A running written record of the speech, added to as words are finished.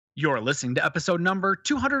You're listening to episode number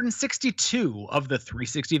 262 of the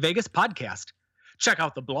 360 Vegas podcast. Check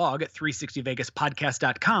out the blog at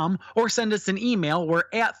 360vegaspodcast.com or send us an email. We're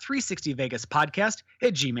at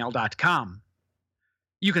 360vegaspodcast@gmail.com.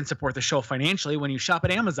 You can support the show financially when you shop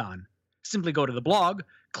at Amazon. Simply go to the blog,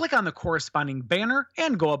 click on the corresponding banner,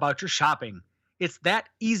 and go about your shopping. It's that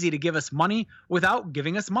easy to give us money without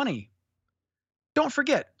giving us money. Don't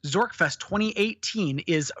forget, Zorkfest 2018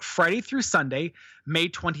 is Friday through Sunday, May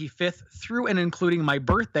 25th through and including my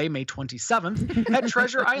birthday, May 27th, at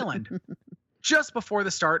Treasure Island, just before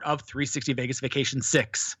the start of 360 Vegas Vacation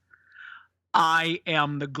 6. I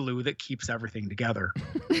am the glue that keeps everything together.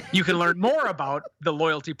 You can learn more about the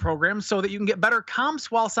loyalty program so that you can get better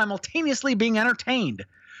comps while simultaneously being entertained.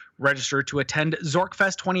 Register to attend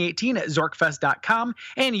Zorkfest 2018 at zorkfest.com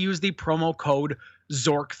and use the promo code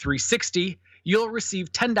ZORK360. You'll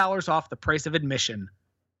receive $10 off the price of admission.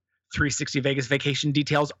 360 Vegas Vacation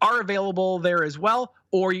details are available there as well,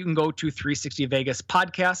 or you can go to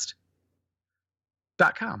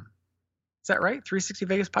 360vegaspodcast.com. Is that right? 360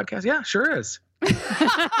 Vegas Podcast? Yeah, sure is.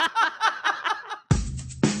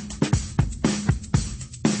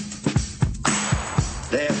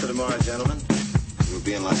 Day after tomorrow, gentlemen, we'll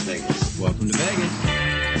be in Las Vegas. Welcome to Vegas.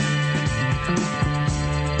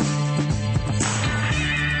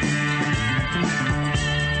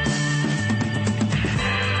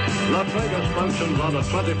 Las Vegas functions on a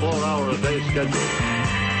 24-hour-a-day schedule.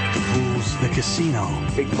 The pools, the casino.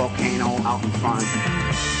 Big volcano out in front.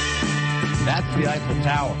 That's the Eiffel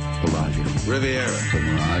Tower. Bellagio. Riviera. The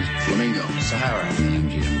Mirage. Flamingo. Sahara. And the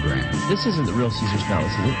MGM Grand. This isn't the real Caesar's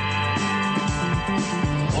Palace, is it?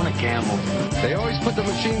 I want to gamble. They always put the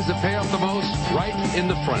machines that pay off the most right in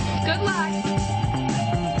the front. Good luck.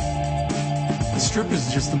 The Strip is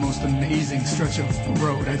just the most amazing stretch of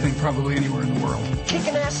road, I think, probably anywhere in the world.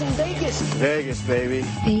 Kicking ass in Vegas. Vegas, baby.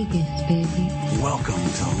 Vegas, baby. Welcome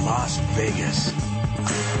to Las Vegas.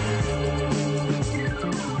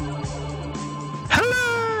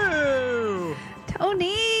 Hello!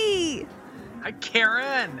 Tony. Hi,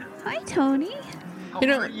 Karen. Hi, Tony. How You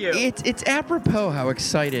know, are you? it's apropos how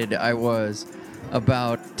excited I was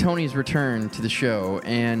about Tony's return to the show,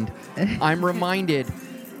 and I'm reminded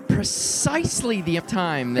precisely the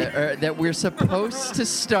time that we're supposed to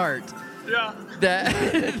start. Yeah.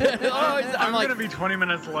 I'm like, going to be 20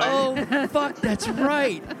 minutes late. oh fuck, that's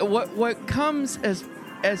right. What comes as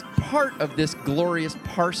part of this glorious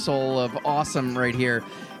parcel of awesome right here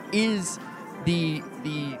is the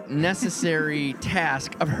necessary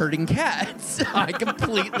task of herding cats. I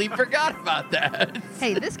completely forgot about that.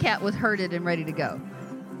 Hey, this cat was herded and ready to go.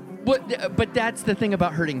 But that's the thing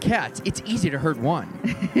about herding cats. It's easy to herd one.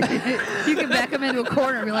 You can back them into a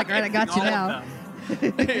corner and be like, all right, I got you All of now.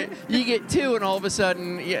 them. You get two, and all of a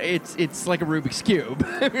sudden, it's like a Rubik's cube.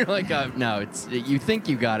 You're like, no, you think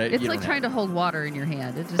you got it. It's like trying to hold water in your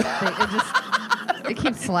hand. It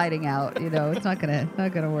keeps sliding out. You know, it's not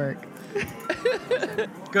gonna work.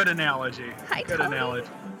 Good analogy. Hi, Good Tony. analogy.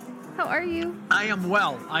 How are you? I am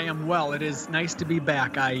well. It is nice to be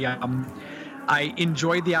back. I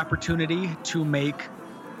enjoyed the opportunity to make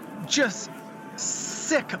just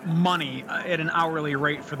sick money at an hourly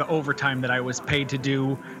rate for the overtime that I was paid to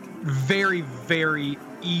do. Very, very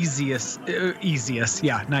easiest.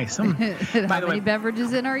 Yeah, nice. How By the many way,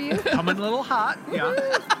 beverages in are you? coming a little hot. Yeah.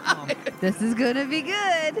 This is gonna be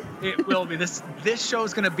good. It will be. This show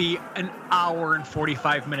is going to be an hour and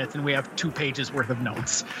 45 minutes, and we have 2 pages worth of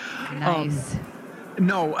notes. Nice.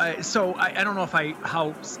 So I don't know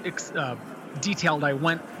how detailed I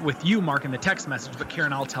went with you, Mark, in the text message, but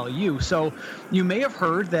Karen, I'll tell you. So you may have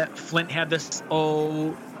heard that Flint had this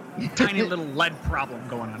tiny little lead problem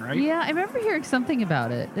going on, right? Yeah, I remember hearing something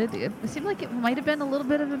about it. It seemed like it might have been a little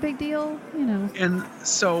bit of a big deal, you know. And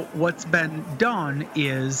so what's been done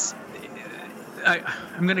is,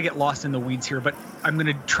 I'm going to get lost in the weeds here, but I'm going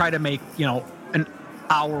to try to make, an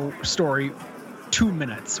hour story 2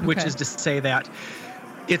 minutes, which is to say that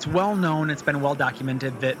it's well known, it's been well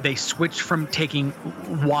documented that they switched from taking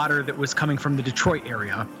water that was coming from the Detroit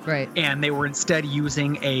area. Right. And they were instead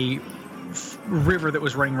using a river that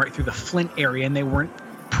was running right through the Flint area, and they weren't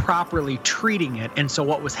properly treating it. And so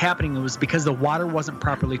what was happening was, because the water wasn't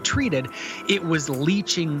properly treated, it was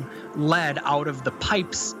leaching lead out of the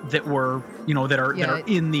pipes that were, that are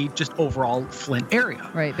in the just overall Flint area.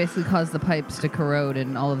 Right. Basically caused the pipes to corrode,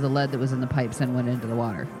 and all of the lead that was in the pipes then went into the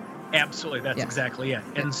water. Absolutely. That's exactly it.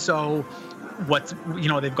 And so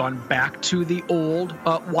they've gone back to the old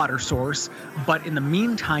water source, but in the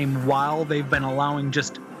meantime, while they've been allowing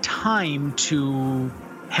just time to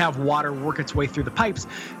have water work its way through the pipes,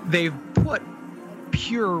 they've put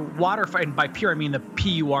pure water, and by pure I mean the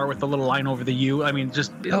PUR with the little line over the U. I mean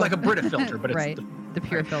just like a Brita filter, but it's right. The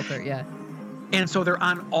pure filter, yeah. And so they're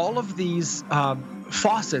on all of these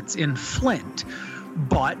faucets in Flint,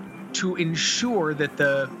 but to ensure that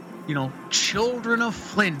the children of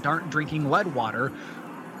Flint aren't drinking lead water,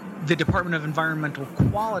 the Department of Environmental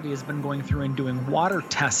Quality has been going through and doing water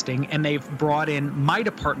testing, and they've brought in my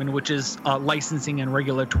department, which is licensing and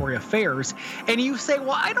regulatory affairs. And you say,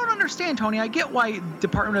 well, I don't understand, Tony. I get why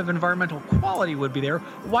Department of Environmental Quality would be there.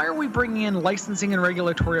 Why are we bringing in licensing and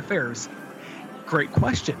regulatory affairs? Great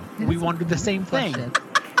question. We want to do the same thing.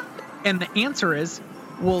 And the answer is,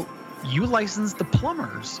 well, you license the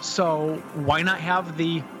plumbers, so why not have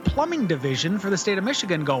the plumbing division for the state of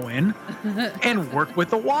Michigan go in and work with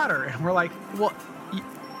the water? And we're like, well,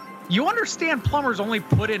 you understand plumbers only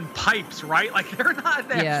put in pipes, right? Like they're not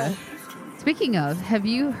that. Yeah. Speaking of, have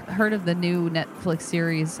you heard of the new Netflix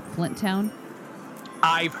series Flint Town?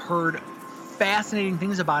 I've heard fascinating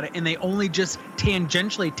things about it, and they only just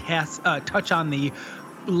tangentially touch on the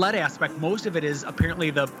lead aspect. Most of it is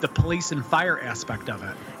apparently the police and fire aspect of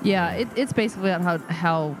it. Yeah, it's basically about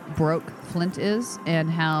how broke Flint is and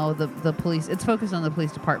how the police, it's focused on the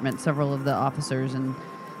police department, several of the officers and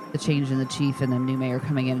the change in the chief and the new mayor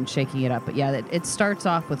coming in and shaking it up. But yeah, it starts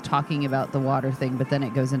off with talking about the water thing, but then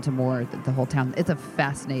it goes into more the whole town. It's a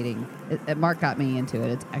fascinating, Mark got me into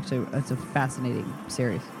it. It's a fascinating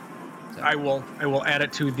series. So. I will add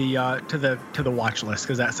it to the watch list,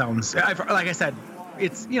 because that sounds, like I said,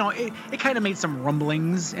 it's it kind of made some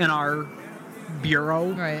rumblings in our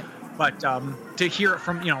bureau, right? But to hear it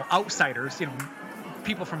from outsiders,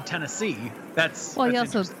 people from Tennessee, that's you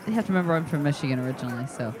also have to remember I'm from Michigan originally,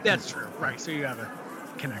 so that's true, right? So you have a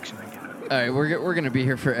connection. I get it. All right, we're gonna be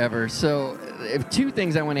here forever. So, two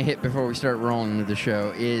things I want to hit before we start rolling into the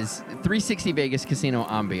show is 360 Vegas Casino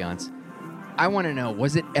ambiance. I want to know,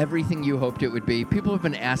 was it everything you hoped it would be? People have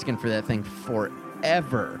been asking for that thing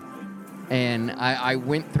forever. And I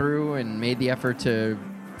went through and made the effort to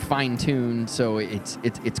fine tune so it's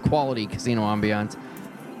quality casino ambiance.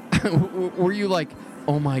 Were you like,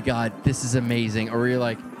 oh my God, this is amazing? Or were you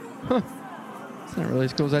like, huh, it's not really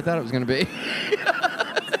as cool as I thought it was going to be?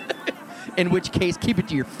 In which case, keep it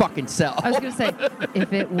to your fucking self. I was going to say,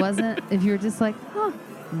 if you were just like, huh,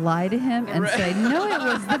 lie to him and say, no, it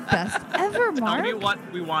was the best ever, Mark. Tell me what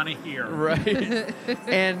we want to hear. Right.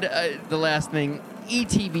 And the last thing,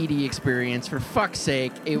 ETVD experience, for fuck's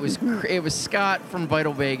sake. It was Scott from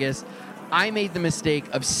Vital Vegas. I made the mistake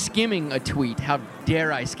of skimming a tweet. How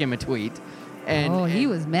dare I skim a tweet? And he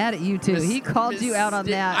was mad at you too. He called you out on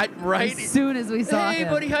that right? as soon as we saw him. Hey,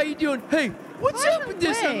 buddy, how you doing? Hey, what's up with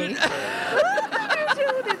this?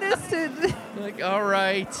 Like, all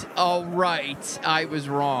right. I was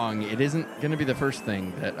wrong. It isn't going to be the first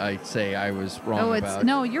thing that I say I was wrong about.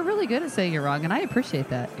 No, you're really good at saying you're wrong, and I appreciate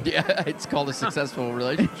that. Yeah, it's called a successful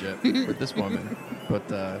relationship with this woman. But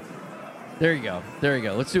there you go.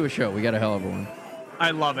 Let's do a show. We got a hell of a one.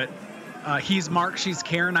 I love it. He's Mark, she's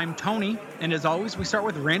Karen, I'm Tony, and as always, we start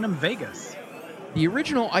with Random Vegas. The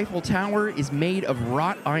original Eiffel Tower is made of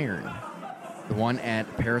wrought iron. The one at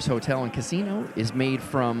Paris Hotel and Casino is made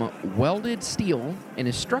from welded steel and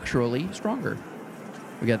is structurally stronger.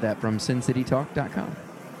 We got that from SinCityTalk.com.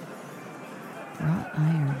 Wrought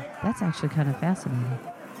iron. That's actually kind of fascinating.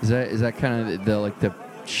 Is that kind of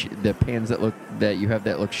the pans that look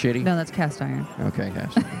shitty? No, that's cast iron. Okay,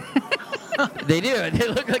 cast iron. They do. They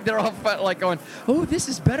look like they're all like going, oh, this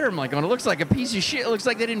is better. I'm like, it looks like a piece of shit. It looks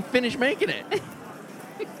like they didn't finish making it.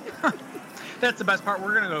 That's the best part.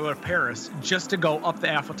 We're going to go to Paris just to go up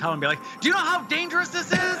the Eiffel Tower and be like, do you know how dangerous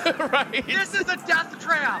this is? Right. This is a death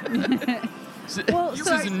trap. This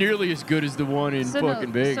isn't nearly as good as the one in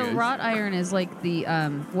fucking Vegas. So wrought iron is like the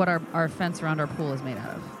what our fence around our pool is made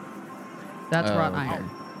out of. That's wrought iron.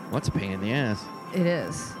 Well, that's a pain in the ass. It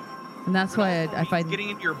is. And that's why I find getting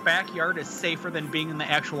into your backyard is safer than being in the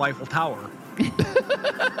actual Eiffel Tower.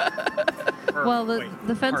 Well,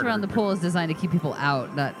 the fence around the pool is designed to keep people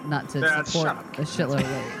out, not to support a shitload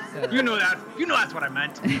of weight. So. You know that. You know that's what I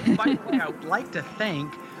meant. By the way, I would like to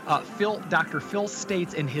thank Dr. Phil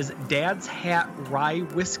States and his Dad's Hat Rye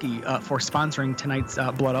Whiskey for sponsoring tonight's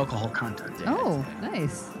blood alcohol content. Oh,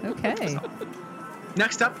 nice. Okay.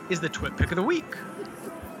 Next up is the Twit Pick of the Week.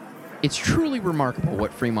 It's truly remarkable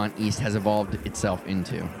what Fremont East has evolved itself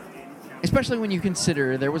into. Especially when you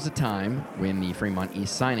consider there was a time when the Fremont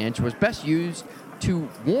East signage was best used to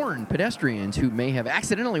warn pedestrians who may have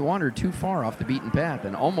accidentally wandered too far off the beaten path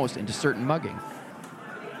and almost into certain mugging.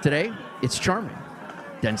 Today, it's charming,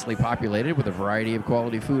 densely populated with a variety of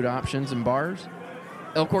quality food options and bars.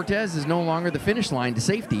 El Cortez is no longer the finish line to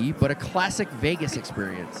safety, but a classic Vegas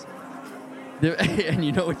experience. And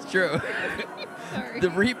you know it's true. The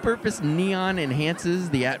repurposed neon enhances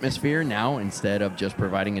the atmosphere now instead of just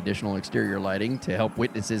providing additional exterior lighting to help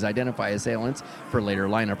witnesses identify assailants for later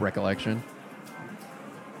lineup recollection.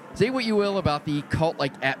 Say what you will about the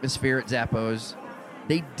cult-like atmosphere at Zappos,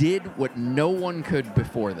 they did what no one could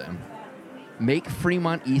before them. Make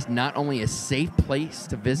Fremont East not only a safe place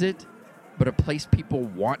to visit, but a place people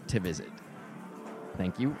want to visit.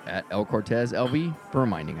 Thank you at El Cortez LV for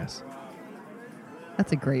reminding us.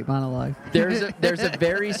 That's a great monologue. There's a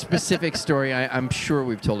very specific story, I'm sure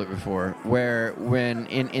we've told it before, where when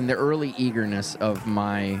in the early eagerness of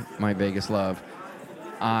my Vegas love,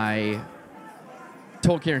 I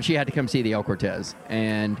told Karen she had to come see the El Cortez.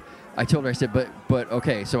 And I told her, I said, but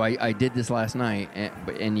okay, so I did this last night,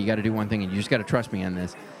 and you got to do one thing, and you just got to trust me on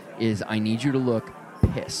this, is I need you to look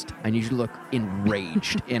pissed. I need you to look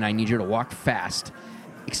enraged, and I need you to walk fast,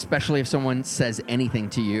 especially if someone says anything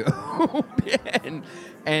to you.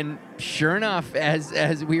 and sure enough,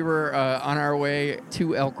 as we were on our way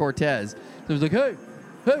to El Cortez, it was like, hey.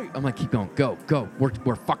 I'm like, keep going, go.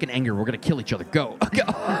 We're fucking angry. We're gonna kill each other. Go.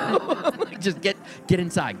 Just get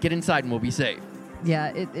inside, and we'll be safe.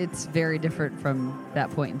 Yeah, it's very different from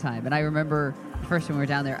that point in time. And I remember the first time we were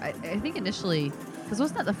down there, I think initially, because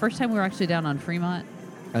wasn't that the first time we were actually down on Fremont?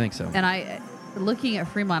 I think so. And looking at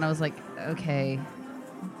Fremont, I was like, okay,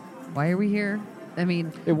 why are we here? I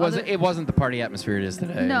mean, it wasn't the party atmosphere it is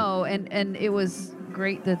today. No, and it was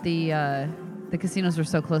great that the casinos were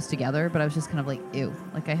so close together, but I was just kind of like, ew.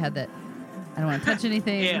 Like I had that, I don't want to touch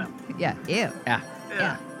anything. Yeah, ew.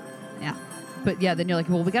 Yeah. But yeah, then you're like,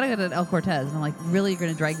 well, we got to go to El Cortez. And I'm like, really? You're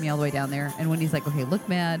going to drag me all the way down there? And when he's like, okay, look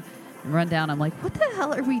mad, and run down, I'm like, what the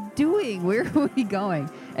hell are we doing? Where are we going?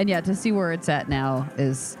 And yeah, to see where it's at now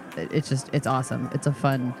it's awesome. It's a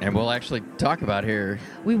fun. And we'll actually talk about here.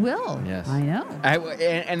 We will. Yes. I know.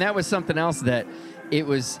 And that was something else that it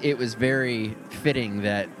was very fitting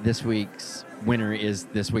that this week's winner is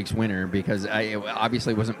this week's winner, because it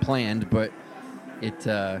obviously wasn't planned, but it's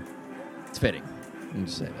fitting. Let me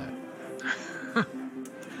just say that.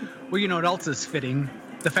 Well, you know what else is fitting?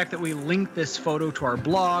 The fact that we linked this photo to our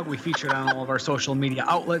blog. We featured on all of our social media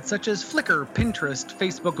outlets such as Flickr, Pinterest,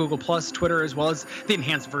 Facebook, Google+, Twitter, as well as the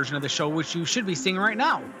enhanced version of the show, which you should be seeing right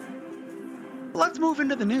now. Let's move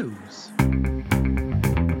into the news.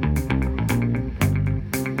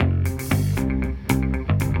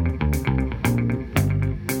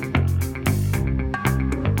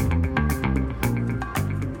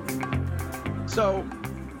 So,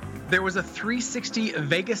 there was a 360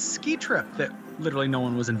 Vegas ski trip that literally no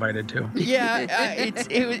one was invited to. Yeah,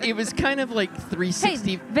 it was kind of like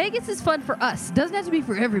 360. Hey, Vegas is fun for us. Doesn't have to be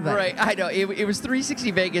for everybody. Right, I know. It was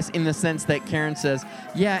 360 Vegas in the sense that Karen says,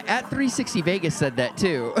 yeah, at 360 Vegas said that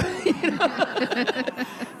too.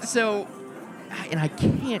 So, and I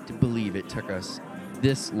can't believe it took us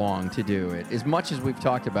this long to do it. As much as we've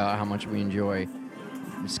talked about how much we enjoy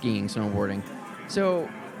skiing, snowboarding. So,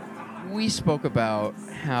 we spoke about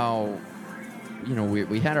how,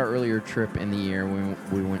 we had our earlier trip in the year when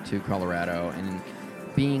we went to Colorado, and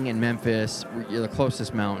being in Memphis, the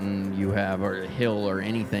closest mountain you have or hill or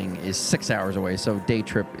anything is 6 hours away, so day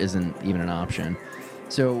trip isn't even an option.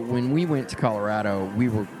 So when we went to Colorado, we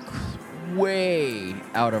were way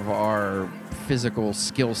out of our physical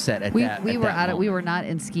skill set at that. We were not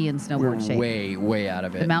in ski and snowboard shape. Way out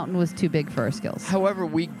of it. The mountain was too big for our skills. However,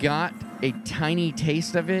 we got a tiny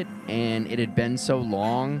taste of it, and it had been so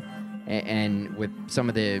long, and with some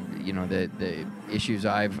of the the issues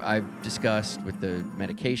I've discussed with the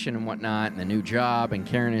medication and whatnot, and the new job, and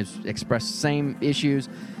Karen has expressed the same issues,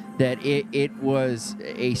 that it was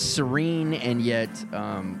a serene and yet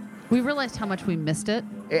we realized how much we missed it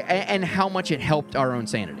and how much it helped our own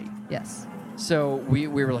sanity. Yes. So we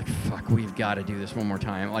were like, fuck, we've got to do this one more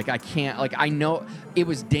time. Like, I can't, like, I know it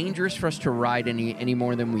was dangerous for us to ride any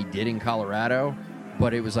more than we did in Colorado,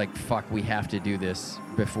 but it was like, fuck, we have to do this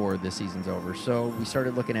before the season's over. So we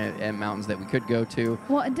started looking at mountains that we could go to.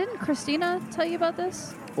 Well, and didn't Christina tell you about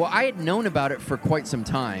this? Well, I had known about it for quite some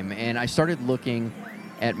time, and I started looking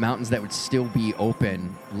at mountains that would still be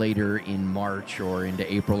open later in March or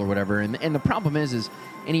into April or whatever. And the problem is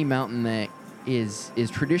any mountain that is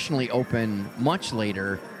traditionally open much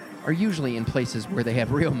later are usually in places where they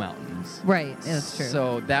have real mountains. Right, yeah, that's true.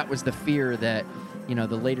 So that was the fear that, the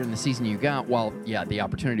later in the season you got, while, yeah, the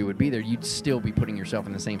opportunity would be there, you'd still be putting yourself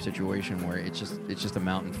in the same situation where it's just a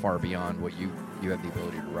mountain far beyond what you have the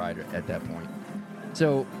ability to ride at that point.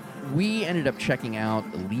 So we ended up checking out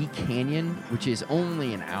Lee Canyon, which is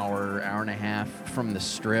only an hour and a half from the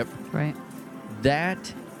Strip. Right.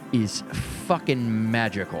 That is fucking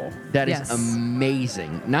magical. That is Yes.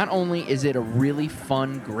 amazing. Not only is it a really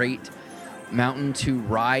fun, great mountain to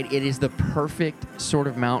ride, it is the perfect sort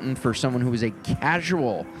of mountain for someone who is a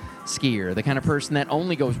casual skier, the kind of person that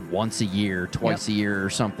only goes once a year, twice a year or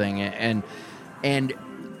something. And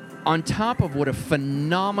on top of what a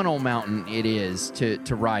phenomenal mountain it is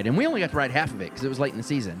to ride, and we only got to ride half of it because it was late in the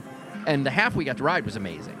season, and the half we got to ride was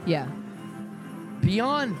amazing. Yeah.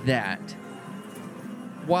 Beyond that,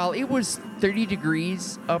 while it was 30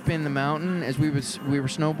 degrees up in the mountain as we were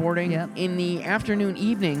snowboarding, Yep. in the afternoon,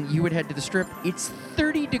 evening, you would head to the Strip. It's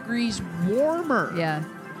 30 degrees warmer. Yeah.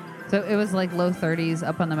 So it was like low 30s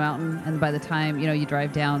up on the mountain, and by the time you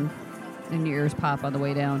drive down, and your ears pop on the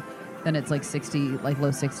way down, then it's like 60, like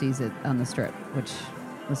low 60s on the Strip, which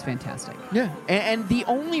was fantastic. Yeah. And the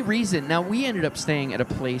only reason, now we ended up staying at a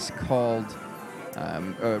place called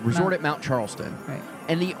Resort at Mount Charleston. Right.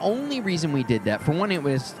 And the only reason we did that, for one, it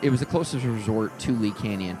was the closest resort to Lee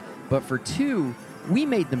Canyon. But for two, we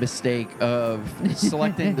made the mistake of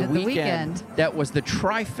selecting the The weekend weekend. that was the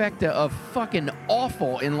trifecta of fucking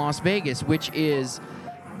awful in Las Vegas, which is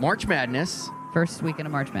March Madness, First weekend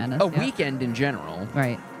of March Madness. a yeah. weekend in general,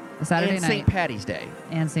 Right. A Saturday and night. St. Patty's Day.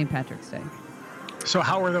 And St. Patrick's Day. So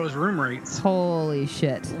how were those room rates? Holy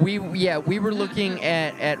shit. We were looking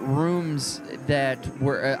at rooms that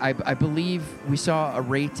were I believe we saw a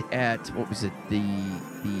rate at, what was it,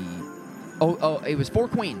 it was 4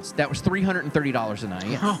 queens. That was $330 a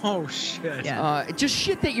night. Oh shit. Yeah. Just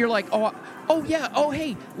shit that you're like,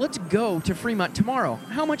 hey, let's go to Fremont tomorrow.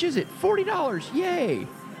 How much is it? $40. Yay.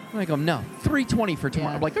 I'm like, no, $320 for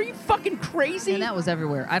tomorrow. Yeah. I'm like, are you fucking crazy? And that was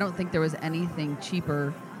everywhere. I don't think there was anything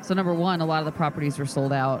cheaper. So number one, a lot of the properties were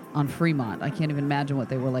sold out on Fremont. I can't even imagine what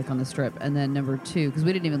they were like on the Strip. And then number two, because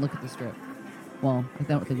we didn't even look at the Strip. Well, I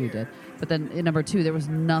don't think we did. But then in number two, there was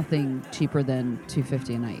nothing cheaper than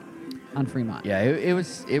 $250 a night on Fremont. Yeah, it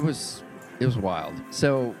was wild.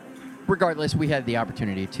 So, regardless, we had the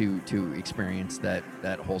opportunity to experience that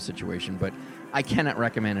whole situation, but I cannot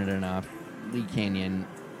recommend it enough. Lee Canyon,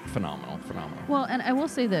 phenomenal. Well, and I will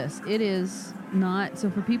say this: it is not so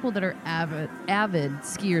for people that are avid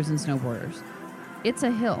skiers and snowboarders. It's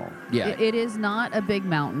a hill. Yeah. It is not a big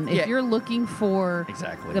mountain. Yeah. If you're looking for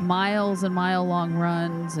Exactly. the miles and mile-long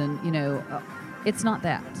runs, and it's not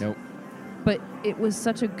that. Nope. But it was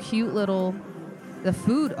such a cute little. The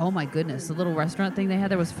food, oh my goodness, the little restaurant thing they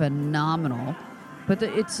had there was phenomenal. But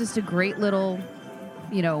it's just a great little,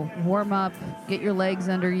 warm up, get your legs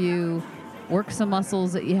under you, work some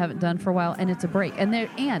muscles that you haven't done for a while, and it's a break. And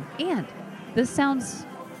this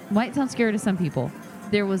might sound scary to some people.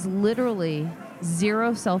 There was literally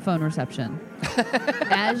 0 cell phone reception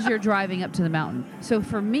as you're driving up to the mountain. So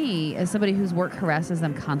for me, as somebody whose work harasses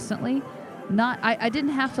them constantly, I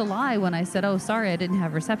didn't have to lie when I said, oh, sorry, I didn't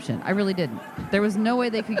have reception. I really didn't. There was no way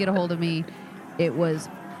they could get a hold of me. It was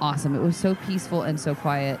awesome. It was so peaceful and so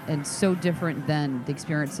quiet and so different than the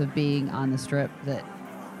experience of being on the Strip that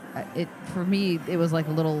for me, it was like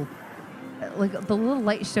the little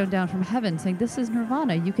light shone down from heaven saying, this is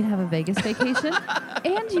Nirvana. You can have a Vegas vacation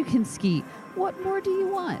and you can ski. What more do you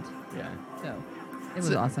want? Yeah. So it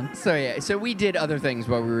was awesome. So we did other things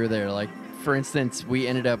while we were there. Like, for instance, we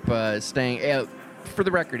ended up staying. For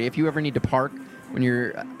the record, if you ever need to park when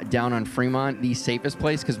you're down on Fremont, the safest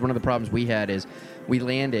place, because one of the problems we had is we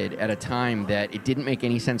landed at a time that it didn't make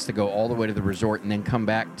any sense to go all the way to the resort and then come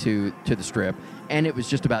back to the Strip, and it was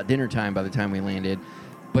just about dinner time by the time we landed.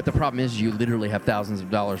 But the problem is you literally have thousands of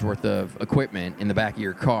dollars worth of equipment in the back of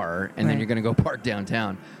your car, and then you're going to go park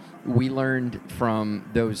downtown. We learned from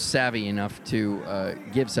those savvy enough to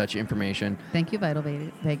give such information. Thank you, Vital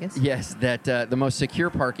Vegas. Yes, that the most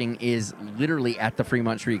secure parking is literally at the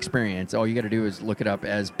Fremont Street Experience. All you got to do is look it up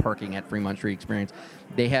as parking at Fremont Street Experience.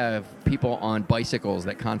 They have people on bicycles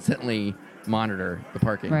that constantly monitor the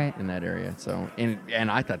parking in that area. So,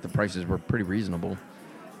 and I thought the prices were pretty reasonable.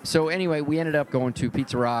 So anyway, we ended up going to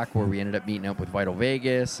Pizza Rock, where we ended up meeting up with Vital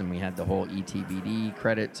Vegas, and we had the whole ETBD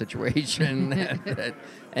credit situation.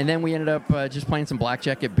 And then we ended up just playing some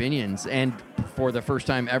blackjack at Binion's, and for the first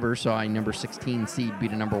time ever, saw a number 16 seed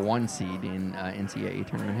beat a number 1 seed in NCAA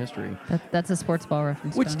tournament history. That's a sports ball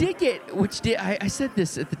reference. I said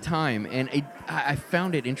this at the time, and I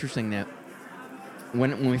found it interesting that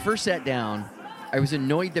when we first sat down, I was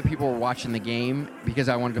annoyed that people were watching the game because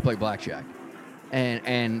I wanted to play blackjack.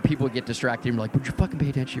 And people would get distracted and be like, would you fucking pay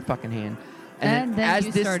attention to your fucking hand? And then as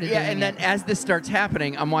you this, started yeah, doing and then it. as this starts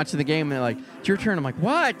happening, I'm watching the game and they're like, it's your turn. I'm like,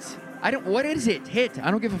 what? What is it? Hit.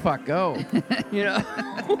 I don't give a fuck. Go.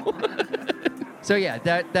 So yeah,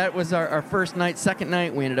 that was our first night. Second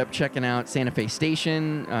night, we ended up checking out Santa Fe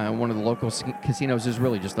Station, one of the local casinos. Is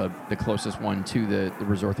really just the closest one to the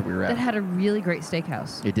resort that we were at. It had a really great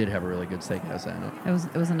steakhouse. It did have a really good steakhouse at it.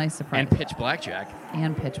 It was a nice surprise. And pitch blackjack.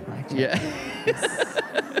 And pitch blackjack. Yeah.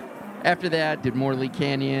 After that, did more Lee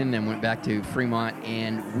Canyon and went back to Fremont,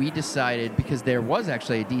 and we decided, because there was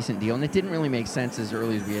actually a decent deal, and it didn't really make sense as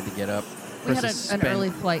early as we had to get up. We had an early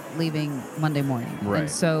flight leaving Monday morning. Right. And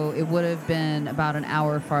so it would have been about an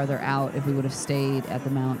hour farther out if we would have stayed at the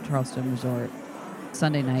Mount Charleston Resort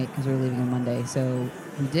Sunday night, because we were leaving on Monday. So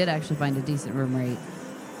we did actually find a decent room rate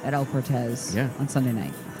at El Cortez on Sunday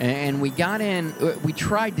night. And we got in, we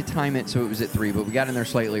tried to time it so it was at 3, but we got in there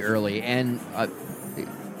slightly early. And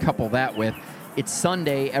couple that with, it's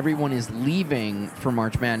Sunday, everyone is leaving for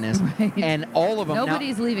March Madness, right. And all of them.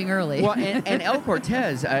 Nobody's leaving early. Well, and El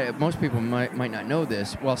Cortez, most people might not know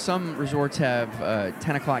this. While some resorts have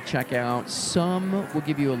 10 o'clock checkout, some will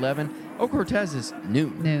give you 11. El Cortez is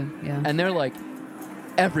noon. Noon, yeah. And they're like,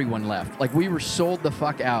 everyone left. Like, we were sold the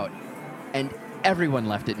fuck out, and everyone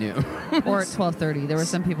left at noon. Or at 12:30. There were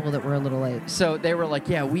some people that were a little late. So they were like,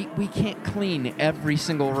 yeah, we can't clean every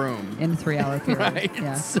single room. In a 3-hour period. Right?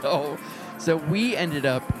 Yeah. So we ended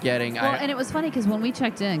up getting... Well, and it was funny because when we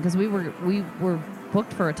checked in, because we were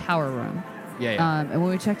booked for a tower room. Yeah. And when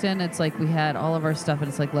we checked in, it's like we had all of our stuff, and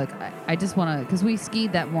it's like, look, I just want to... Because we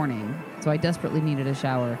skied that morning, so I desperately needed a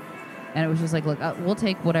shower. And it was just like, look, we'll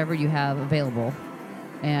take whatever you have available.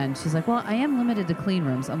 And she's like, well, I am limited to clean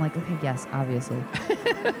rooms. I'm like, okay, yes, obviously.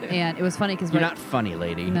 And it was funny because... You're not funny,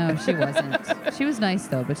 lady. No, she wasn't. She was nice,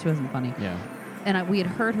 though, but she wasn't funny. Yeah. And we had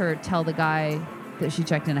heard her tell the guy that she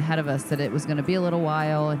checked in ahead of us that it was going to be a little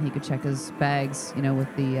while and he could check his bags,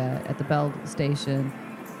 with the at the bell station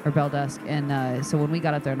or bell desk. And so when we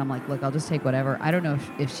got up there, and I'm like, look, I'll just take whatever. I don't know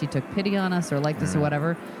if she took pity on us or liked us or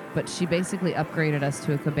whatever, but she basically upgraded us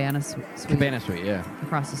to a cabana suite. Cabana suite, yeah.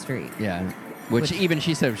 Across the street. Yeah. Which even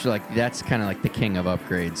she said, she's like, that's kind of like the king of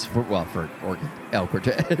upgrades for El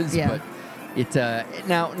Cortez. Yeah. But it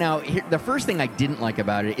now here, the first thing I didn't like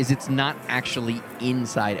about it is it's not actually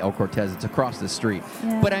inside El Cortez. It's across the street.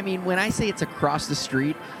 Yeah. But I mean, when I say it's across the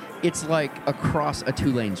street, it's like across a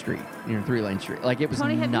 2-lane street, 3-lane street. Like, it was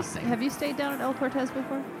Tony, nothing. Have you stayed down at El Cortez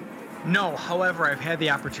before? No, however, I've had the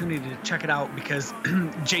opportunity to check it out because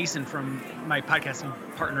Jason from my podcasting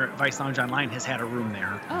partner at Vice Lounge Online has had a room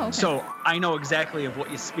there. Oh, okay. So I know exactly of what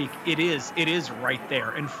you speak. It is right there.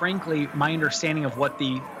 And frankly, my understanding of what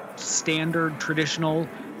the standard traditional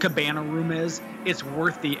cabana room is, it's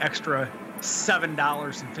worth the extra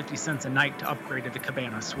 $7.50 a night to upgrade to the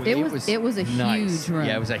cabana suite. It was a nice. huge room.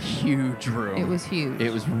 Yeah, it was a huge room. It was huge.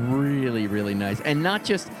 It was really, really nice. And not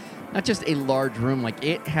just a large room, like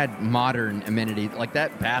it had modern amenities. Like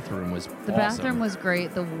that bathroom was The awesome. bathroom was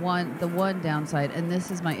great. The one downside, and this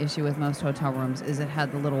is my issue with most hotel rooms, is it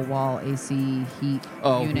had the little wall AC heat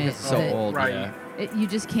unit. Because it's so old, right. yeah. You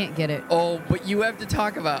just can't get it. Oh, but you have to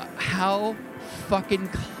talk about how fucking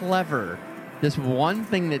clever this one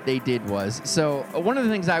thing that they did was. So one of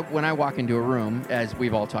the things when I walk into a room, as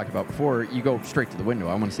we've all talked about before, you go straight to the window.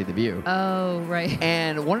 I want to see the view. Oh, right.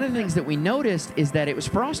 And one of the things that we noticed is that it was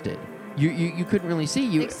frosted. You couldn't really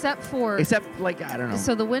see Except like, I don't know.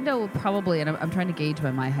 So the window would probably, and I'm trying to gauge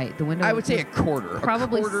by my height. The window, I would say a quarter.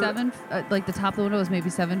 Probably a quarter. 7. Like the top of the window was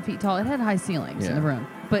maybe 7 feet tall. It had high ceilings in the room,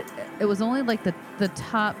 but it was only like the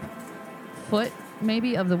top foot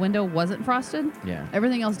maybe of the window wasn't frosted. Yeah.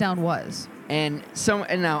 Everything else down was. And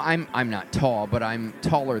now I'm not tall, but I'm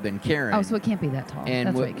taller than Karen. Oh, so it can't be that tall. And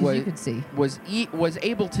that's right, because you could see. Was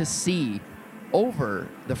able to see over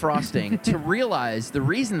the frosting to realize the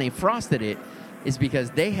reason they frosted it is because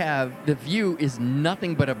the view is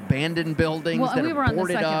nothing but abandoned buildings that we were are on the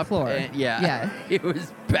boarded second up. floor. And yeah, it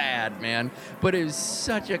was bad, man. But it was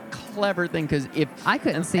such a clever thing because I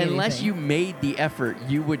couldn't see unless anything. you made the effort,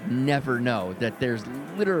 you would never know that there's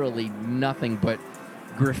literally nothing but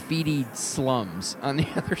graffitied slums on the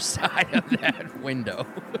other side of that window.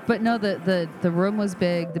 But no, the room was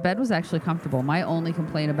big. The bed was actually comfortable. My only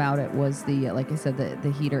complaint about it was like I said,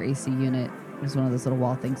 the heater AC unit was one of those little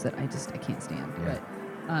wall things that I can't stand.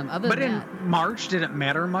 Yeah. But in March, did it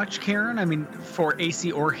matter much, Karen? I mean, for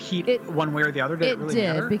AC or heat, one way or the other, did it really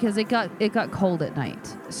matter? It did, because it got cold at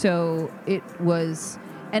night. So it was,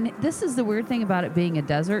 and this is the weird thing about it being a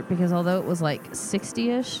desert, because although it was like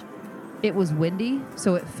 60-ish, it was windy,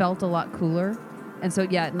 so it felt a lot cooler. And so,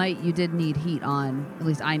 yeah, at night you did need heat on. At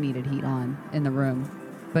least I needed heat on in the room.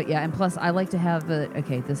 But yeah, and plus I like to have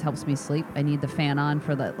this helps me sleep. I need the fan on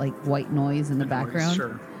for that like white noise in the background.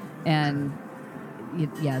 Sure. And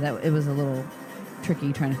it was a little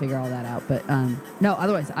tricky trying to figure all that out. But no,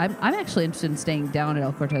 otherwise, I'm actually interested in staying down at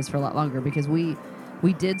El Cortez for a lot longer because we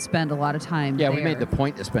did spend a lot of time. Yeah, there. we made the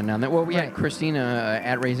point to spend down there. Well, we had Right. Christina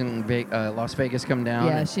at Raising Las Vegas come down.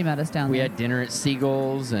 Yeah, and she met us down we there. had dinner at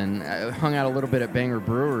Seagulls and hung out a little bit at Bangor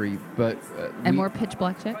Brewery. But And more pitch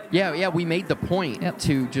blackjack. Yeah, we made the point Yep.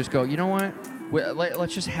 to just go, you know what?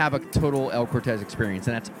 Let's just have a total El Cortez experience.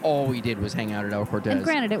 And that's all we did was hang out at El Cortez. And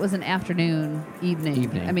granted, it was an afternoon, evening.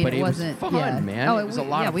 I mean, but it was wasn't fun, yeah. man. Oh, It was a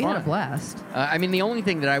lot of we had a fun. blast. I mean, the only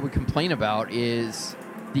thing that I would complain about is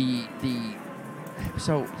the.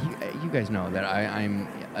 So you guys know that I'm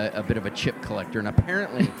a bit of a chip collector, and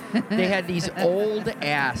apparently they had these old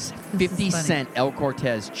ass 50-cent El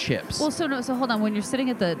Cortez chips. Well, so hold on. When you're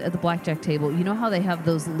sitting at the blackjack table, you know how they have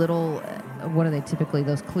those little, what are they typically?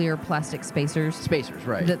 Those clear plastic spacers. Spacers,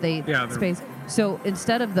 right? That they Yeah, they're- space. So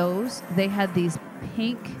instead of those, they had these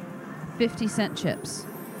pink 50-cent chips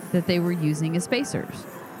that they were using as spacers.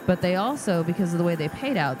 But they also, because of the way they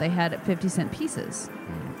paid out, they had 50-cent pieces.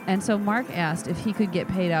 And so Mark asked if he could get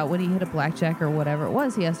paid out when he hit a blackjack or whatever it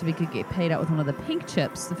was. He asked if he could get paid out with one of the pink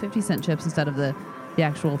chips, the 50-cent chips, instead of the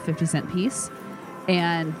actual 50-cent piece.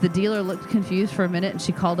 And the dealer looked confused for a minute, and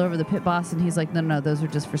she called over the pit boss, and he's like, no, those are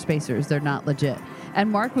just for spacers. They're not legit.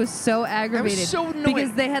 And Mark was so aggravated so annoyed.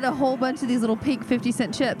 because they had a whole bunch of these little pink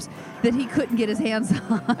 50-cent chips that he couldn't get his hands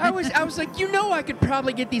on. I was like, I could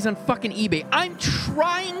probably get these on fucking eBay. I'm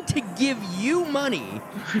trying to give you money,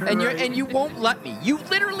 and you won't let me. You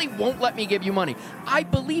literally won't let me give you money. I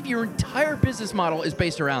believe your entire business model is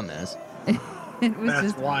based around this. It was That's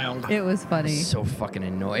just wild. It was funny. So fucking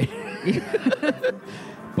annoyed.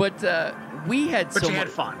 But we had But so you much had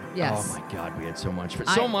fun. Yes. Oh my god, we had so much fun.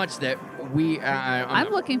 So much that we. I'm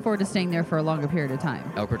looking forward to staying there for a longer period of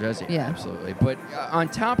time. El Cortez, Yeah. absolutely. But on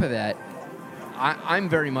top of that, I'm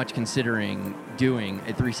very much considering doing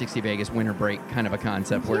a 360 Vegas winter break kind of a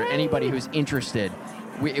concept where Yay. anybody who's interested,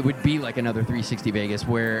 it would be like another 360 Vegas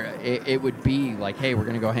where it would be like, hey, we're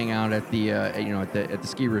gonna go hang out at the at the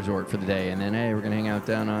ski resort for the day, and then hey, we're gonna hang out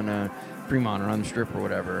down on Fremont or on the Strip or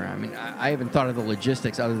whatever. I mean, I haven't thought of the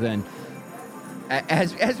logistics other than.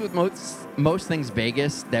 As with most things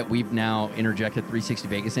Vegas that we've now interjected 360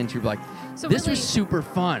 Vegas into, like So this really- was super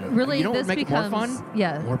fun. Really, you know what this would make becomes it more fun?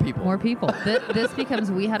 Yeah, More people. More people. This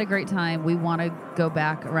becomes we had a great time. We want to go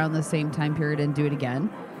back around the same time period and do it again.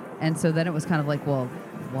 And so then it was kind of like, well,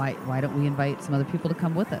 why don't we invite some other people to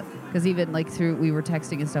come with us? Because even like we were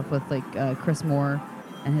texting and stuff with like Chris Moore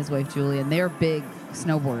and his wife Julie, and they're big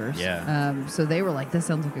snowboarders. Yeah. So they were like, this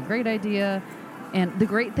sounds like a great idea. And the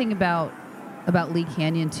great thing about Lee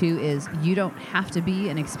Canyon too is you don't have to be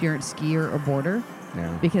an experienced skier or boarder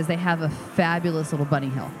Yeah. because they have a fabulous little bunny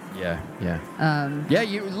hill. Yeah. Yeah,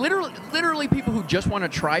 you literally people who just want to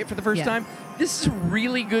try it for the first Yeah. time. This is a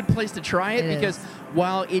really good place to try it It because is.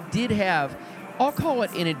 while it did have, I'll call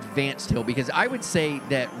it an advanced hill because I would say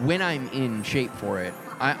that when I'm in shape for it,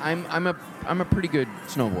 I'm a pretty good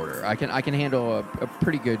snowboarder. I can handle a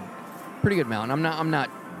pretty good mountain. I'm not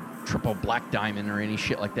triple black diamond or any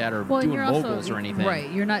shit like that or doing you're moguls also, or anything.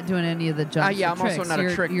 Right, you're not doing any of the jumps. Yeah, or I'm also tricks. not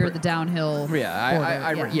a trick You're per- the downhill.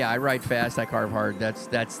 Yeah, boarder. I ride fast. I carve hard.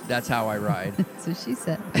 That's how I ride. So she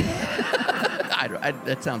said.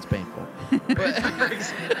 That sounds painful.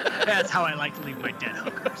 That's how I like to leave my dead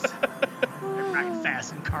hookers. Ride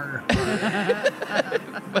fast and Carter.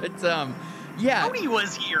 But yeah. Tony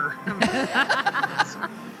was here. It's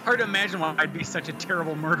hard to imagine why I'd be such a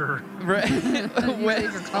terrible murderer. Right.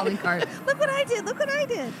 You're calling card. Look what I did. Look what I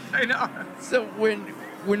did. I know. So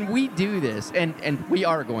when we do this, and we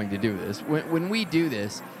are going to do this, when we do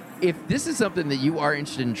this, if this is something that you are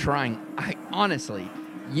interested in trying, I honestly,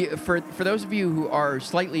 for those of you who are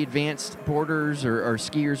slightly advanced boarders or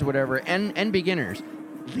skiers or whatever, and beginners,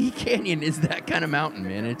 Lee Canyon is that kind of mountain,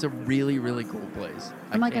 man. It's a really, really cool place.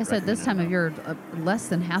 And like I can't said, this time recommend of year, less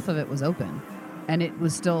than half of it was open, and it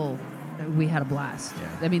was still. We had a blast. Yeah.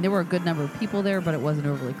 I mean, there were a good number of people there, but it wasn't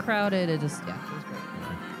overly crowded. It just, it was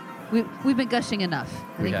great. We've been gushing enough.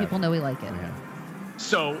 I think have. people know we like it. Yeah.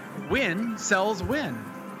 So win sells win.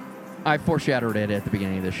 I foreshadowed it at the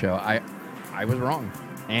beginning of the show. I was wrong.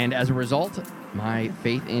 And as a result, my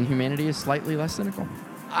faith in humanity is slightly less cynical.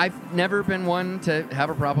 I've never been one to have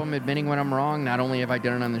a problem admitting when I'm wrong. Not only have I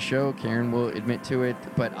done it on the show, Karen will admit to it,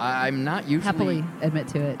 but I'm not usually... Happily admit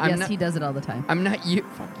to it. I'm Yes, not- he does it all the time.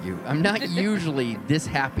 Fuck you. I'm not usually this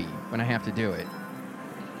happy when I have to do it.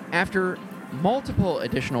 After multiple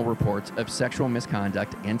additional reports of sexual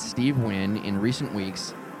misconduct against Steve Wynn in recent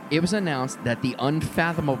weeks, it was announced that the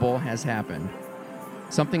unfathomable has happened.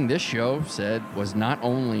 Something this show said was not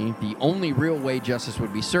only the only real way justice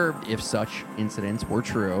would be served if such incidents were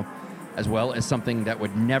true, as well as something that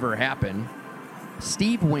would never happen,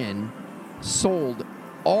 Steve Wynn sold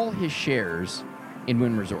all his shares in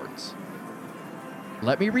Wynn Resorts.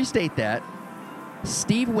 Let me restate that.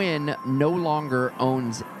 Steve Wynn no longer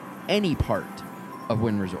owns any part of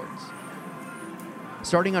Wynn Resorts.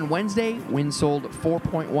 Starting on Wednesday, Wynn sold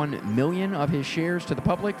 4.1 million of his shares to the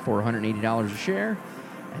public for $180 a share.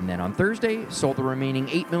 And then on Thursday, sold the remaining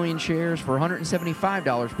 8 million shares for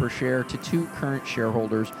 $175 per share to 2 current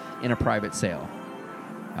shareholders in a private sale.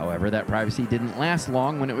 However, that privacy didn't last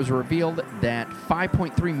long when it was revealed that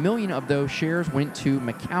 5.3 million of those shares went to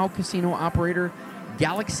Macau casino operator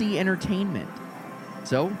Galaxy Entertainment.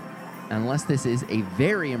 So, unless this is a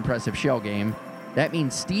very impressive shell game, that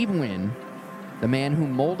means Steve Wynn, the man who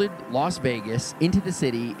molded Las Vegas into the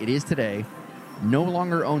city it is today, no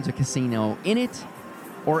longer owns a casino in it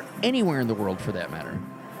or anywhere in the world for that matter.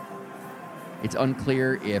 It's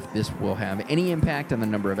unclear if this will have any impact on the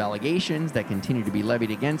number of allegations that continue to be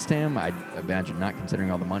levied against him. I'd imagine not,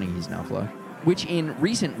 considering all the money he's now flush. Which in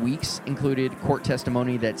recent weeks included court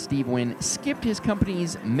testimony that Steve Wynn skipped his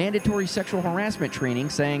company's mandatory sexual harassment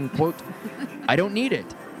training, saying, quote, "I don't need it."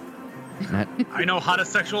 I know how to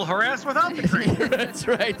sexual harass without the training. That's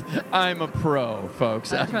right. I'm a pro, folks.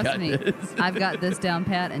 Trust me, I've got this down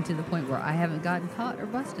pat and to the point where I haven't gotten caught or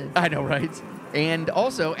busted. I know, right? And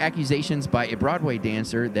also accusations by a Broadway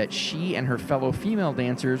dancer that she and her fellow female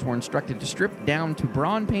dancers were instructed to strip down to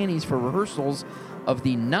bra and panties for rehearsals of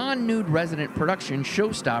the non-nude resident production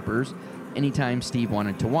Showstoppers anytime Steve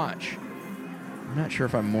wanted to watch. I'm not sure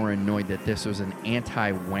if I'm more annoyed that this was an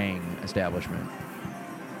anti-Wang establishment.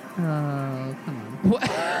 Oh, come on. Well,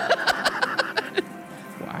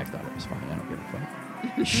 I thought it was funny. I don't give a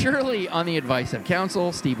fuck. Surely, on the advice of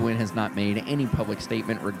counsel, Steve Wynn has not made any public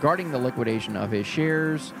statement regarding the liquidation of his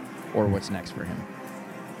shares or what's next for him.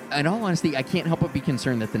 In all honesty, I can't help but be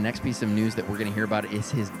concerned that the next piece of news that we're going to hear about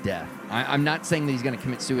is his death. I'm not saying that he's going to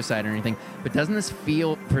commit suicide or anything, but doesn't this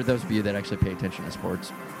feel, for those of you that actually pay attention to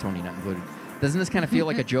sports, Tony not included, doesn't this kind of feel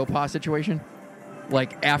like a Joe Pa situation?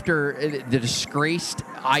 Like after the disgraced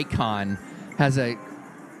icon has a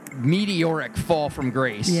meteoric fall from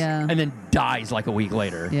grace and then dies like a week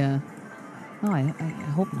later. Yeah. Oh, I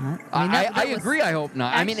hope not. I agree. I hope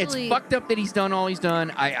not. Actually, I mean, it's fucked up that he's done all he's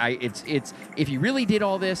done. It's if he really did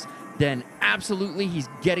all this, then absolutely he's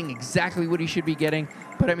getting exactly what he should be getting.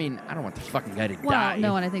 But I mean, I don't want the fucking guy to die.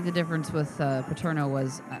 No, and I think the difference with Paterno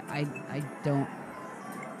was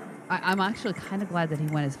I'm actually kind of glad that he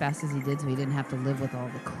went as fast as he did, so he didn't have to live with all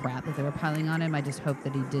the crap that they were piling on him. I just hope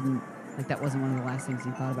that he didn't, like, that wasn't one of the last things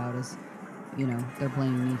he thought about is, you know, they're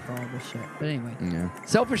blaming me for all this shit. But anyway. Yeah.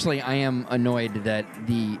 Selfishly, I am annoyed that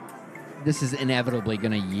this is inevitably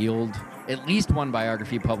going to yield at least one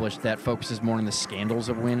biography published that focuses more on the scandals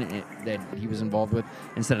of Wynn that he was involved with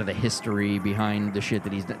instead of the history behind the shit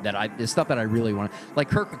that he's the stuff that I really want. Like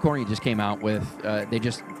Kirk McCorney just came out with. They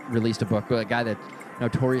just released a book. A guy that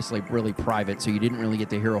notoriously really private, so you didn't really get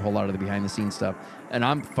to hear a whole lot of the behind-the-scenes stuff. And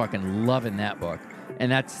I'm fucking loving that book.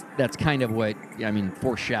 And that's kind of what, I mean,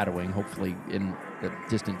 foreshadowing, hopefully, in the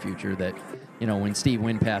distant future, that, you know, when Steve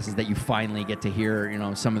Wynn passes, that you finally get to hear, you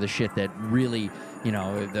know, some of the shit that really, you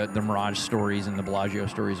know, the Mirage stories and the Bellagio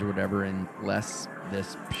stories or whatever, and less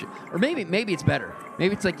this shit. Or maybe it's better.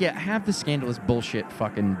 Maybe it's like, yeah, have the scandalous bullshit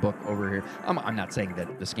fucking book over here. I'm not saying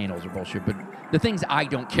that the scandals are bullshit, but the things I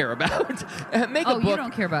don't care about. Make a book. You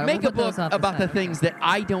don't care about it. Make We'll a book about the things that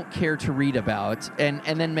I don't care to read about, and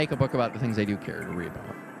then make a book about the things I do care to read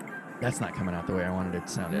about. That's not coming out the way I wanted it to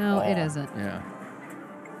sound at all. No, it isn't. Yeah.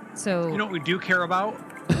 So you know what we do care about?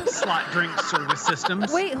 Slot drink service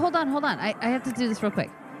systems. Wait, hold on. I have to do this real quick.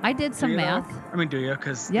 I did some math. I mean, do you?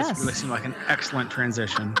 Because Yes. this really seemed like an excellent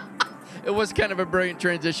transition. It was kind of a brilliant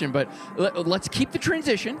transition, but let's keep the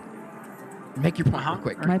transition. Make your point real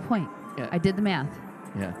quick. My point. Yeah. I did the math.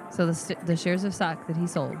 Yeah. So the shares of stock that he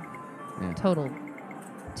sold totaled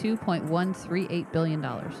 $2.138 billion.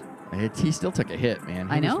 He still took a hit, man.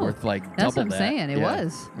 He I know. was worth like That's double what I'm that. saying. It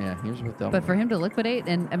was. Yeah, he was worth double. But for him to liquidate,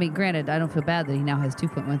 and I mean, granted, I don't feel bad that he now has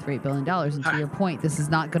 $2.138 billion. And to your point, this is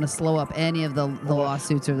not going to slow up any of the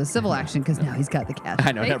lawsuits or the civil action because now he's got the cash.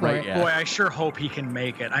 I know, to pay for right? it. Yeah. Boy, I sure hope he can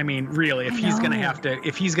make it. I mean, really, if he's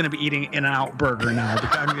going to be eating In-N-Out Burger now,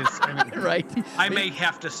 right? I may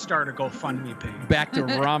have to start a GoFundMe page. Back to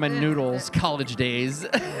ramen noodles, college days.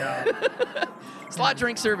 Yeah. Slot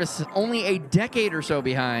drink service, only a decade or so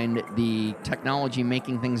behind the technology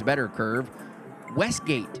making things better curve.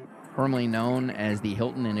 Westgate, formerly known as the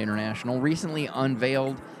Hilton and International, recently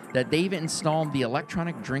unveiled that they've installed the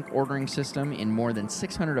electronic drink ordering system in more than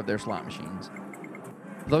 600 of their slot machines.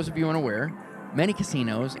 For those of you unaware, Many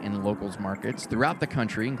casinos and locals markets throughout the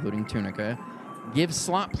country, including Tunica, give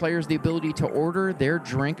slot players the ability to order their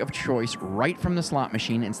drink of choice right from the slot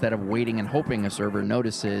machine instead of waiting and hoping a server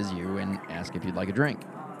notices you and asks if you'd like a drink.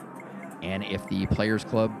 And if the Players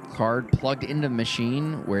Club card plugged into the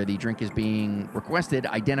machine where the drink is being requested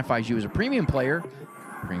identifies you as a premium player,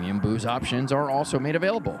 premium booze options are also made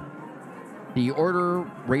available. The order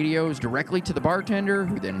radios directly to the bartender,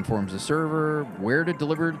 who then informs the server where to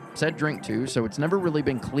deliver said drink to, so it's never really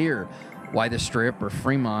been clear why the Strip or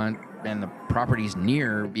Fremont and the properties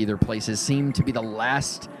near either places seem to be the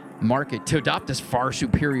last market to adopt this far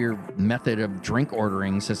superior method of drink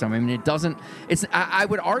ordering system. I mean, I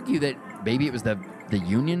would argue that maybe it was the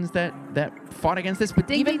unions that fought against this, but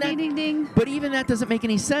Ding, ding, ding. But even that doesn't make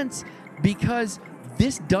any sense because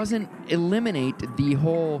this doesn't eliminate the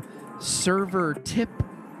whole server tip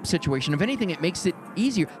situation. If anything, it makes it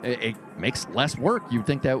easier. It makes less work. You'd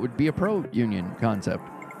think that would be a pro-union concept.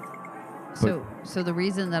 So the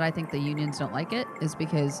reason that I think the unions don't like it is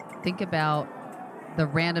because think about the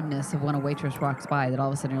randomness of when a waitress walks by that all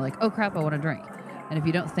of a sudden you're like, oh crap, I want a drink. And if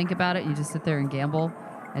you don't think about it, you just sit there and gamble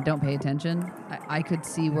and don't pay attention, I could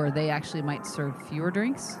see where they actually might serve fewer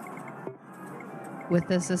drinks with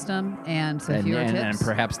this system and so fewer tips. And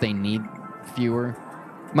perhaps they need fewer.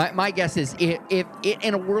 My guess is if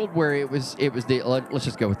in a world where it was let's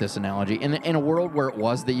just go with this analogy. In a world where it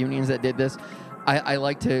was the unions that did this, I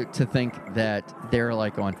like to think that they're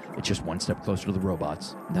like going, it's just one step closer to the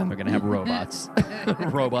robots. Then they're going to have robots.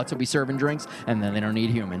 Robots will be serving drinks, and then they don't need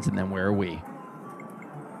humans, and then where are we?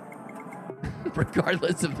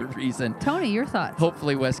 Regardless of the reason. Tony, your thoughts?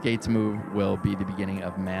 Hopefully Westgate's move will be the beginning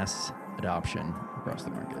of mass adoption across the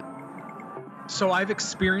market. So I've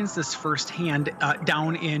experienced this firsthand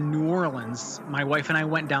down in New Orleans. My wife and I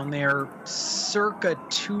went down there circa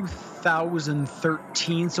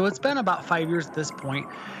 2013. So it's been about 5 years at this point.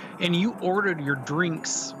 And you ordered your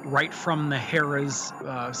drinks right from the Harrah's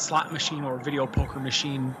slot machine or video poker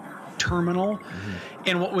machine terminal. Mm-hmm.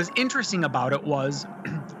 And what was interesting about it was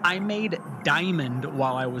I made diamond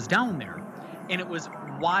while I was down there. And it was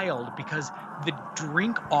wild because the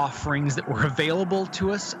drink offerings that were available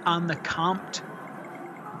to us on the comped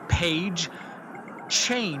page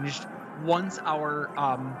changed once our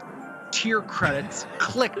tier credits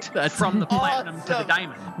clicked from the platinum to the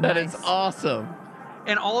diamond. That is awesome.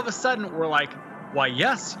 And all of a sudden we're like, why,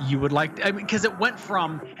 yes, you would like to, because it went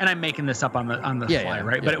from, and I'm making this up on the fly,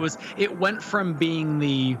 right? Yeah. But it went from being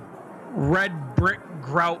the red brick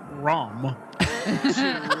grout rum to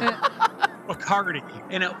Bacardi,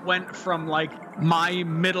 and it went from like my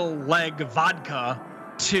middle leg vodka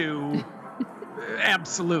to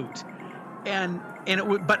Absolute, and it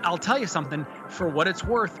would. But I'll tell you something. For what it's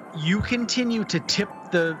worth, you continue to tip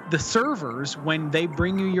the servers when they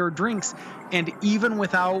bring you your drinks, and even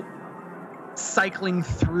without cycling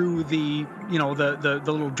through the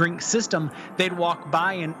little drink system, they'd walk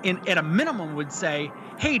by and at a minimum would say,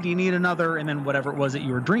 hey, do you need another? And then whatever it was that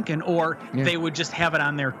you were drinking, or they would just have it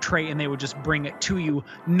on their tray and they would just bring it to you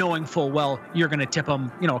knowing full well you're going to tip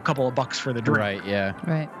them, a couple of bucks for the drink. Right. Yeah.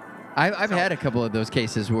 Right. I've had a couple of those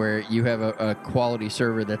cases where you have a quality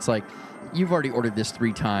server that's like, you've already ordered this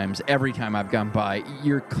 3 times. Every time I've gone by,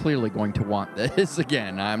 you're clearly going to want this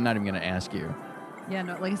again. I'm not even going to ask you. Yeah,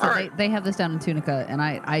 no, like I said, they have this down in Tunica, and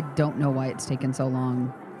I don't know why it's taken so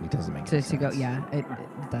long. It doesn't make sense. To go. Yeah, it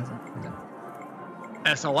doesn't.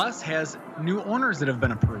 SLS has new owners that have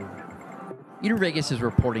been approved. Eater Vegas is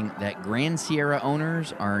reporting that Grand Sierra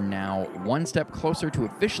owners are now one step closer to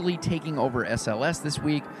officially taking over SLS this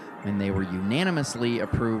week when they were unanimously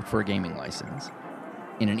approved for a gaming license.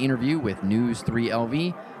 In an interview with News 3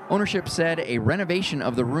 LV, ownership said a renovation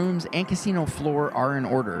of the rooms and casino floor are in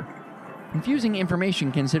order. Confusing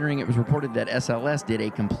information considering it was reported that SLS did a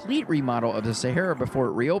complete remodel of the Sahara before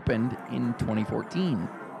it reopened in 2014.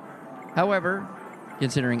 However,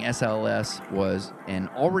 considering SLS was an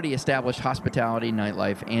already established hospitality,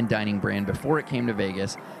 nightlife, and dining brand before it came to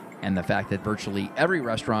Vegas, and the fact that virtually every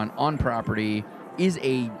restaurant on property is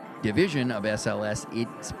a division of SLS,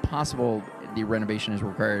 it's possible the renovation is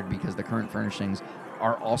required because the current furnishings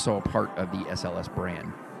are also a part of the SLS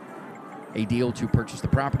brand. A deal to purchase the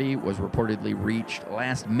property was reportedly reached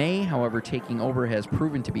last May. However, taking over has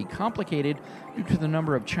proven to be complicated due to the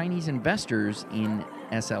number of Chinese investors in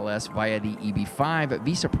SLS via the EB-5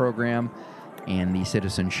 visa program and the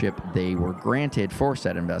citizenship they were granted for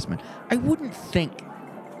said investment. I wouldn't think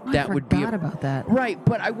that would be about that. Right,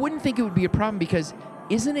 but I wouldn't think it would be a problem because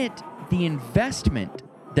isn't it the investment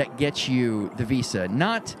that gets you the visa,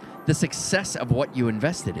 not the success of what you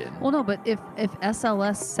invested in? Well, no, but if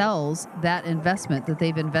SLS sells that investment that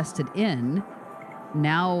they've invested in,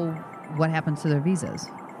 now what happens to their visas?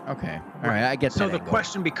 Okay. All right. I get that. So the angle.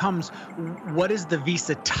 question becomes, what is the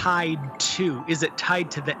visa tied to? Is it tied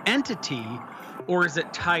to the entity, or is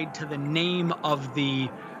it tied to the name of the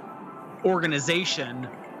organization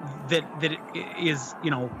that it is,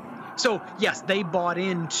 So yes, they bought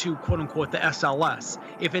into quote unquote the SLS.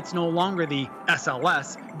 If it's no longer the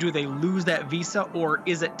SLS, do they lose that visa, or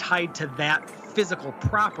is it tied to that physical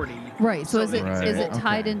property? Right. So is it Right. is it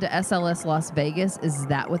tied Okay. into SLS Las Vegas? Is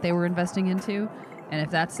that what they were investing into? And if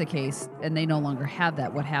that's the case, and they no longer have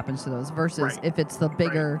that, what happens to those? Versus Right. if it's the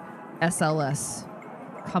bigger SLS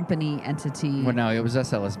company entity. Well, no, it was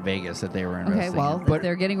SLS Vegas that they were investing Okay, well, in. if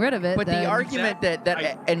they're getting rid of it, But then the argument that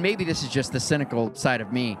and maybe this is just the cynical side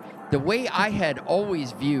of me, the way I had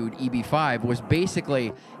always viewed EB5 was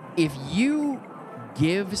basically, if you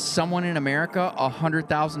give someone in America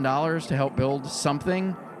 $100,000 to help build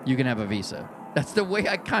something, you can have a visa. That's the way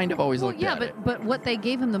I kind of always looked at it. but what they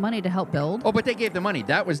gave him the money to help build. Oh, but they gave the money.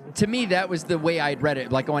 That was, to me, that was the way I'd read it.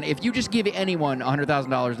 Like, going, if you just give anyone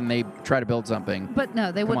 $100,000 and they try to build something. But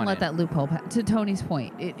no, they Come wouldn't on let in. that loophole. To Tony's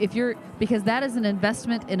point, if you're because that is an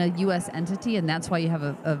investment in a U.S. entity, and that's why you have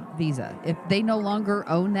a visa. If they no longer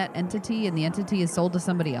own that entity and the entity is sold to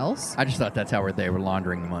somebody else, I just thought that's how they were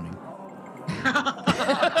laundering the money.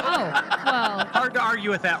 oh well, Hard to argue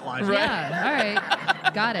with that logic. yeah, all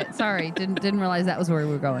right, got it. Sorry, didn't realize that was where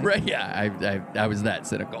we were going. Right, yeah, I was that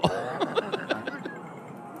cynical.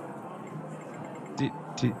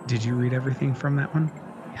 Did you read everything from that one?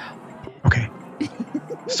 Yeah. Okay.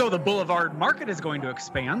 So the Boulevard Market is going to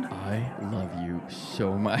expand. I love you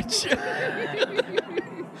so much.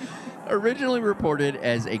 Originally reported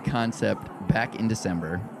as a concept back in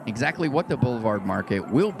December, exactly what the Boulevard Market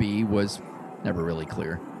will be was never really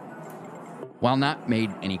clear. While not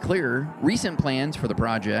made any clearer, recent plans for the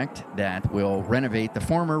project that will renovate the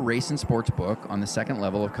former race and sports book on the second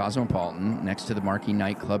level of Cosmopolitan next to the marquee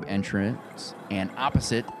nightclub entrance and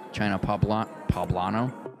opposite China Poblano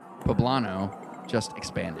just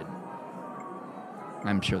expanded.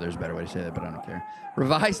 I'm sure there's a better way to say that, but I don't care.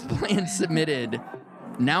 Revised plans submitted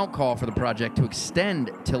now call for the project to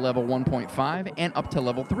extend to level 1.5 and up to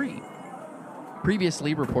level 3.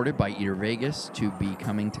 Previously reported by Eater Vegas to be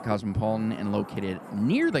coming to Cosmopolitan and located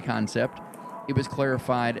near the concept, it was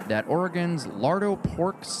clarified that Oregon's Lardo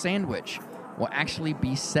pork sandwich will actually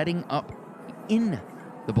be setting up in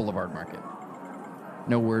the Boulevard Market.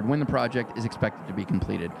 No word when the project is expected to be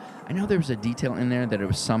completed. I know there was a detail in there that it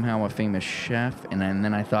was somehow a famous chef, and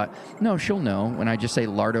then I thought, no, she'll know when I just say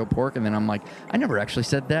Lardo pork, and then I'm like, I never actually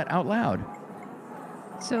said that out loud.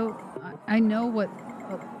 So I know what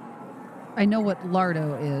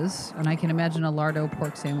lardo is, and I can imagine a lardo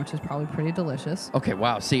pork sandwich is probably pretty delicious. Okay,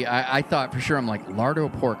 wow. See, I thought for sure, I'm like,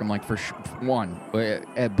 Lardo pork. I'm like, for one,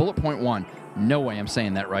 at bullet point 1, no way I'm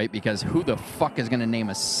saying that right, because who the fuck is going to name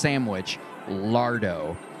a sandwich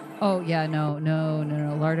Lardo? Oh yeah, no.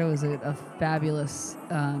 Lardo is a fabulous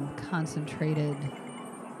concentrated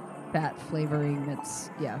fat flavoring. It's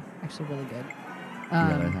actually really good.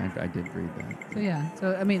 I did read that.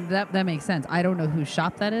 So I mean that makes sense. I don't know whose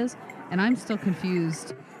shop that is, and I'm still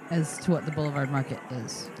confused as to what the Boulevard Market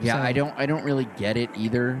is. Yeah, So- I don't really get it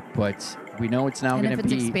either, but we know it's now And going if to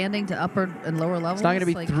it's be expanding to upper and lower levels, it's not going to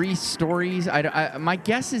be like, 3 stories. My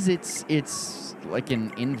guess is it's like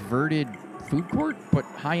an inverted food court, but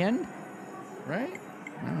high end, right?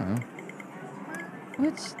 I don't know.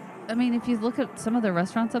 Which, I mean, if you look at some of the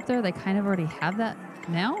restaurants up there, they kind of already have that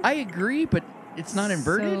now. I agree, but it's not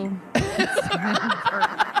inverted. So, it's not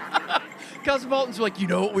inverted. Cosmopolitan's like, you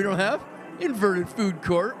know what we don't have? Inverted food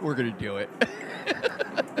court. We're going to do it.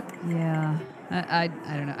 Yeah. I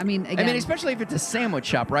don't know. I mean, again, especially if it's a sandwich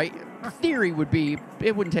shop, right? Theory would be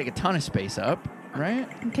it wouldn't take a ton of space up, right?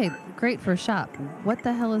 okay, great for a shop. What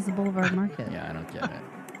the hell is the Boulevard Market? Yeah, I don't get it.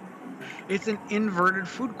 It's an inverted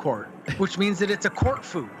food court, which means that it's a court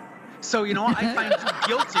food. So, I find you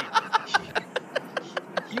guilty.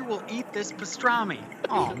 You will eat this pastrami.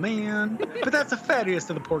 Oh, man. But that's the fattiest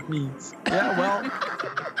of the pork meats. Yeah, well,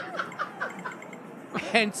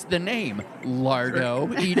 Hence the name,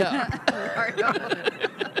 Lardo Eat Up.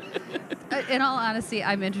 In all honesty,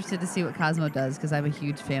 I'm interested to see what Cosmo does because I'm a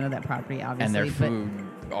huge fan of that property, obviously. And their but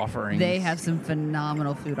food offerings. They have some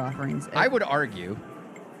phenomenal food offerings. I would argue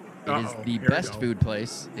it is the here we best go. food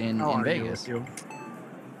place in I'll argue Vegas. with you.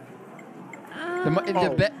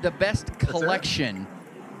 The best collection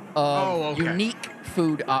of unique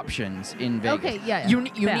food options in Vegas. Okay, yeah,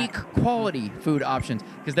 Unique quality food options.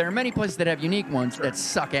 Because there are many places that have unique ones that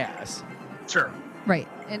suck ass. Sure. Right.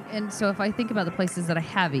 And so if I think about the places that I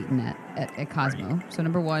have eaten at Cosmo, so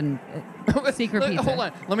number one, Secret Pizza. Hold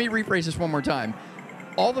on. Let me rephrase this one more time.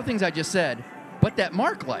 all the things I just said, but that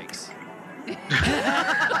Mark likes. Because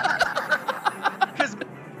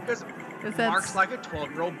Mark's like a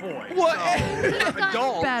 12-year-old boy. What? So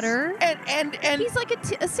adults. Better. And He's like a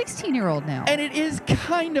 16-year-old now. And it is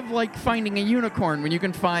kind of like finding a unicorn when you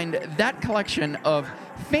can find that collection of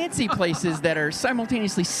fancy places that are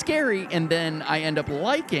simultaneously scary and then I end up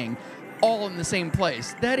liking all in the same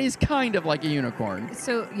place. That is kind of like a unicorn.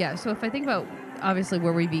 So if I think about obviously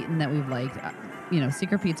where we've eaten that we've liked,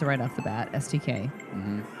 Secret Pizza right off the bat, STK.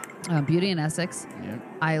 Mm-hmm. Beauty and Essex, Yep.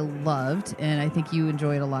 I loved, and I think you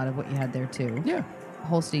enjoyed a lot of what you had there too. Yeah.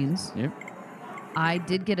 Holstein's. Yep. I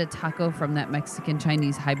did get a taco from that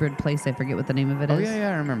Mexican-Chinese hybrid place. I forget what the name of it is. Oh,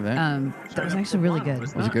 yeah, I remember that. That was actually really good.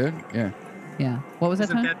 Was it good? Yeah. Yeah. What was that?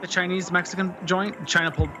 Isn't that the Chinese-Mexican joint?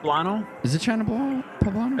 China Poblano? Is it China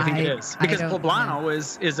Poblano? I think it is. Because don't Poblano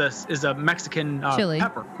is a Mexican chili.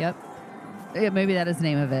 pepper. Yep. Yeah, maybe that is the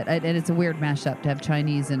name of it. And it's a weird mashup to have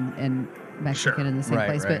Chinese and Mexican in the same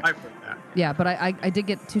place. Right. But I've heard that. yeah, but I did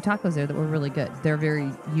get 2 tacos there that were really good. They're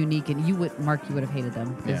very unique, and you would have hated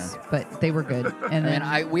them. But they were good. And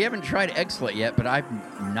then we haven't tried Eggslut yet, but I've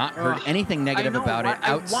not heard anything negative about it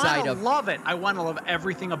outside of. I love it. I want to love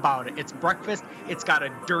everything about it. It's breakfast. It's got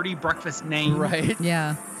a dirty breakfast name. Right.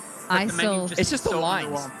 yeah. But the menu It's just the so lines.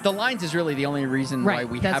 underwhelming. The lines is really the only reason why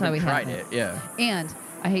we That's why haven't we tried haven't. it. Yeah. And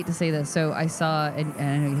I hate to say this, so I saw, and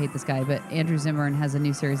I know you hate this guy, but Andrew Zimmern has a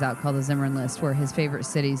new series out called The Zimmern List, where his favorite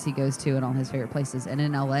cities he goes to and all his favorite places. And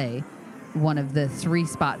in LA, one of the 3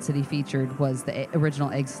 spots that he featured was the original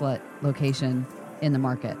Eggslut location in the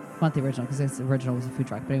market. Not the original, because the original was a food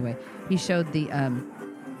truck. But anyway, he showed the, I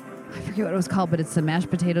forget what it was called, but it's the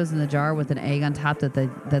mashed potatoes in the jar with an egg on top that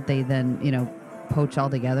they then, poach all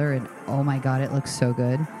together. And oh my God, it looks so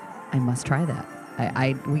good. I must try that.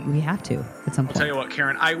 We have to at some point. I'll tell you what,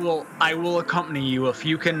 Karen, I will accompany you if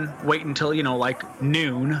you can wait until like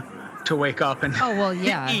noon to wake up and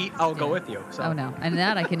eat. I'll go with you. So. Oh no, and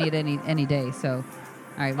that I can eat any day. So,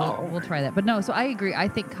 all right, we'll try that. But no, so I agree. I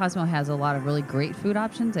think Cosmo has a lot of really great food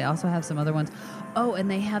options. They also have some other ones. Oh,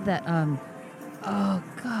 and they have that. Oh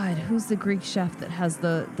God, who's the Greek chef that has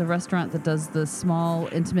the restaurant that does the small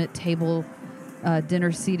intimate table? Dinner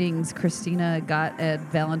seatings. Christina got a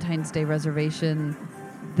Valentine's Day reservation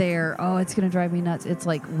there. Oh, it's going to drive me nuts. It's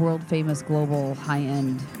like world famous, global, high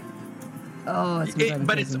end. Oh, it's gonna drive me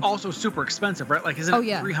but crazy. it's also super expensive, right? Like, isn't it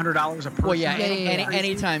 $300 a person? Well, yeah. Yeah.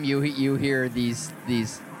 Anytime you hear these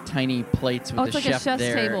tiny plates with it's the like a chef chef's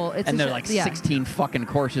there, table. It's and a they're chef- like yeah. 16 fucking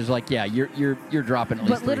courses. Like, yeah, you're dropping at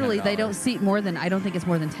least. But literally, they $300. don't seat more than, I don't think it's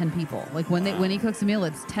more than 10 people. Like when he cooks a meal,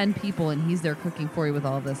 it's 10 people, and he's there cooking for you with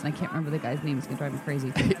all of this. And I can't remember the guy's name. It's gonna drive me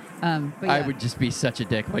crazy. But yeah. I would just be such a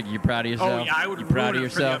dick. Like, you proud of yourself? Oh yeah, I would You proud of ruin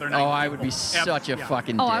it for the yourself? other night. Oh, I would be such a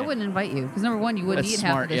fucking Oh, dick. I wouldn't invite you because number one, you wouldn't That's eat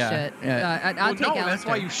half smart, of this yeah. shit. Yeah. I'll take that's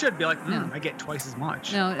Alistair. why you should be like, No. I get twice as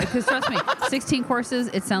much. No, because trust me, 16 courses.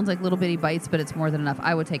 It sounds like little bitty bites, but it's more than enough.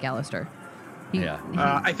 I would take Alistair.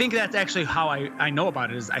 I think that's actually how I know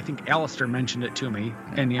about it. Is I think Alistair mentioned it to me,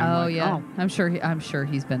 and I'm sure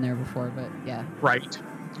he's been there before, but yeah. Right.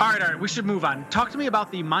 All right. We should move on. Talk to me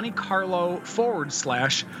about the Monte Carlo /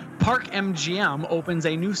 Park MGM opens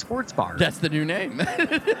a new sports bar. That's the new name.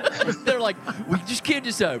 They're like, we just can't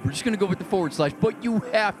decide. We're just going to go with the /, but you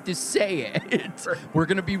have to say it. We're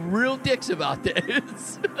going to be real dicks about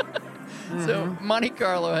this. So Monte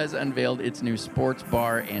Carlo has unveiled its new sports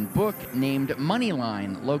bar and book named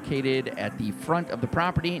Moneyline, located at the front of the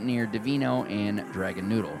property near Divino and Dragon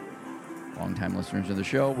Noodle. Longtime listeners of the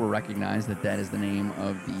show will recognize that is the name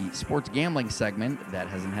of the sports gambling segment that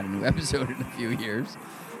hasn't had a new episode in a few years.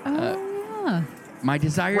 Yeah. My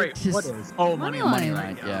desire Wait, to what is? Oh,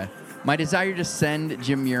 Moneyline. yeah. My desire to send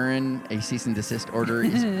Jim Murin a cease and desist order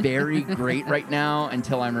is very great right now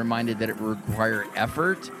until I'm reminded that it will require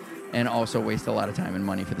effort and also waste a lot of time and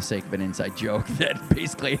money for the sake of an inside joke that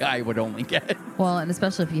basically I would only get. Well, and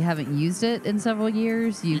especially if you haven't used it in several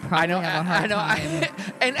years, you probably have a hard time.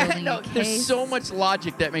 I know. There's so much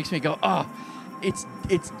logic that makes me go, oh, it's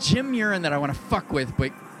Jim Murin that I want to fuck with,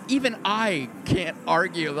 but even I can't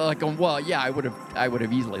argue. Like, well, yeah, I would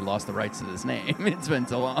have easily lost the rights to this name. It's been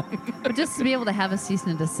so long. But just to be able to have a cease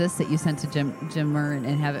and desist that you sent to Jim Murin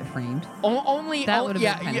and have it framed. That would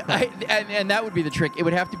have been kind of cool. And that would be the trick. It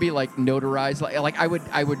would have to be like notarized. Like I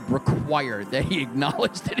would require that he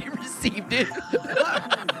acknowledge that he received it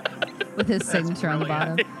with his signature on the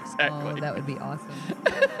bottom. Exactly. Oh, that would be awesome.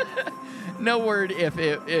 No word if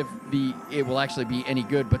it will actually be any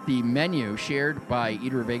good, but the menu shared by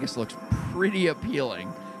Eater Vegas looks pretty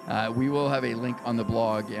appealing. We will have a link on the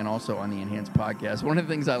blog and also on the Enhanced podcast. One of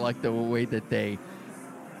the things I like the way that they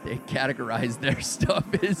they categorized their stuff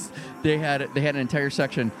is they had an entire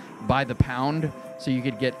section by the pound, so you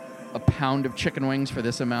could get a pound of chicken wings for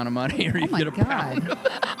this amount of money, or you Oh my get a pound.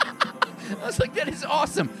 I was like, that is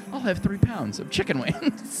awesome. I'll have 3 pounds of chicken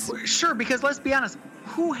wings. Sure, because let's be honest,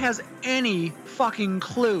 who has any fucking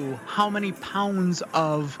clue how many pounds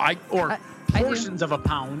of I do. portions of a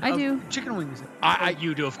pound I of do. chicken wings?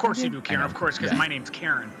 You do. Of course I you do. do, Karen. I know. Of course, because Yeah. my name's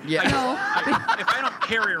Karen. Yeah. If I don't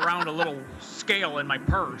carry around a little scale in my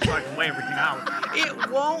purse so I can weigh everything out, it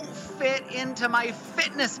won't fit into my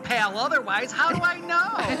fitness pal. Otherwise, how do I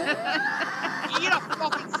know? Eat a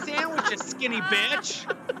fucking sandwich, you skinny bitch.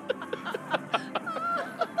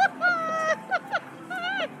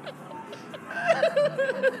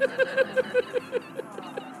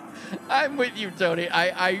 I'm with you, Tony.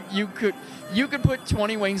 You could put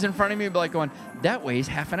 20 wings in front of me and be like going, that weighs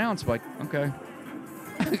half an ounce. Like, okay.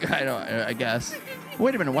 I guess.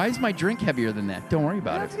 Wait a minute. Why is my drink heavier than that? Don't worry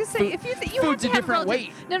about I it. was gonna say, if you food's want to a have different relative-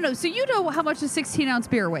 weight. No. So you know how much a 16-ounce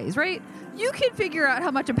beer weighs, right? You can figure out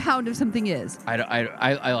how much a pound of something is. I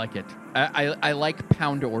like it. I like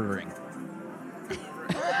pound ordering.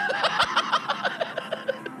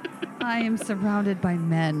 I am surrounded by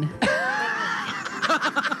men.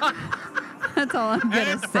 That's all I'm And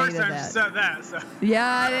gonna it's the say first to time you that. said that. So.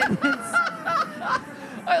 Yeah,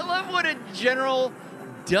 I love what a general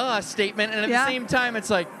duh statement, and at Yeah. the same time, it's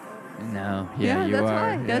like, no, yeah, you that's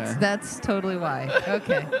are. why. Yeah. That's totally why.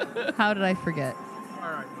 Okay. How did I forget?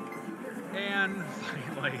 All right. And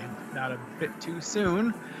finally, not a bit too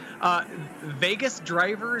soon, Vegas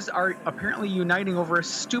drivers are apparently uniting over a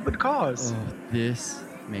stupid cause. Oh, this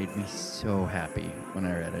made me so happy when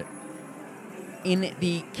I read it. In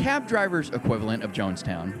the cab drivers equivalent of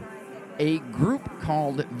Jonestown, a group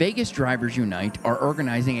called Vegas Drivers Unite are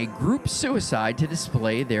organizing a group suicide to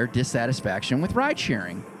display their dissatisfaction with ride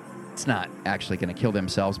sharing. It's not actually going to kill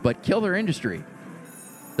themselves, but kill their industry.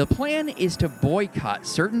 The plan is to boycott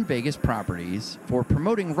certain Vegas properties for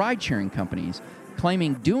promoting ride-sharing companies,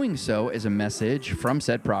 claiming doing so is a message from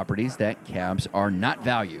said properties that cabs are not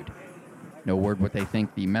valued. No word what they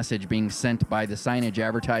think the message being sent by the signage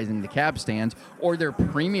advertising the cab stands or their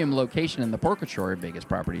premium location in the Porco Shore Vegas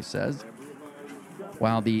properties says.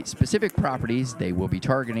 While the specific properties they will be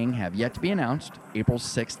targeting have yet to be announced, April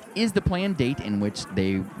 6th is the planned date in which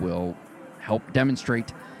they will help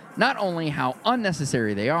demonstrate not only how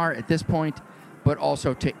unnecessary they are at this point, but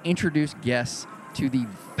also to introduce guests to the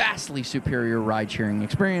vastly superior ride-sharing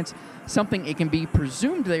experience, something it can be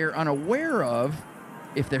presumed they are unaware of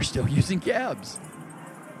if they're still using cabs.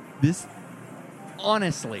 This,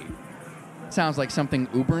 honestly, sounds like something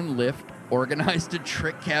Uber and Lyft organized to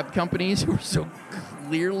trick cab companies who are so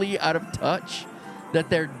clearly out of touch that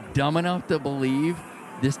they're dumb enough to believe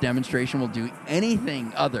this demonstration will do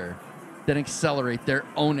anything other than accelerate their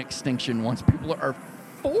own extinction once people are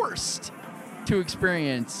forced to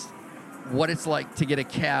experience what it's like to get a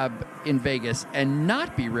cab in Vegas and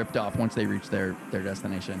not be ripped off once they reach their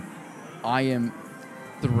destination. I am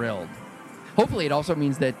thrilled. Hopefully it also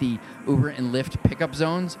means that the Uber and Lyft pickup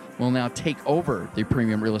zones will now take over the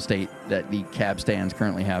premium real estate that the cab stands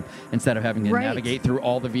currently have instead of having to Right. navigate through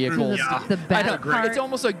all the vehicles. The I bad know. part, It's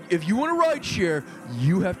almost like if you want to ride share,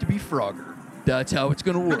 you have to be Frogger. That's how it's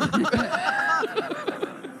going to work.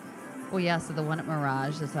 well, yeah. So the one at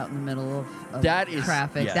Mirage that's out in the middle of That is-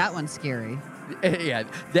 traffic. yes. That one's scary. Yeah,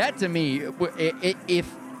 that to me,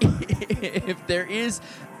 if there is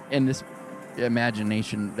in this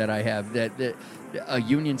imagination that I have that a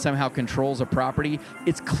union somehow controls a property,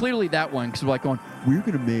 it's clearly that one because we're like going, we're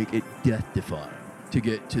going to make it death-defying to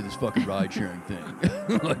get to this fucking ride-sharing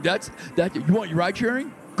thing. Like that. You want your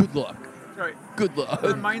ride-sharing? Good luck. Right. Good luck. It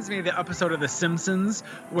reminds me of the episode of The Simpsons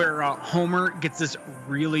where Homer gets this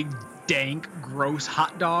really dank, gross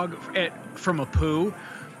hot dog from Apu,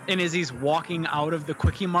 and as he's walking out of the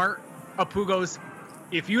Quickie Mart, Apu goes,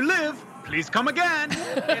 "If you live, please come again."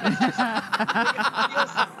 And it's just, it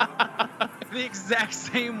feels the exact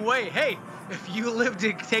same way. Hey, if you live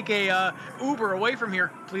to take a Uber away from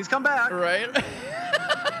here, please come back. Right?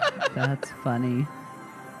 That's funny.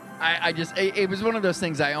 It was one of those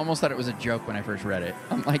things I almost thought it was a joke when I first read it.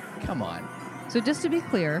 I'm like, come on. So just to be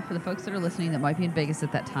clear, for the folks that are listening that might be in Vegas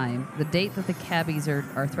at that time, the date that the cabbies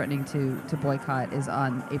are threatening to boycott is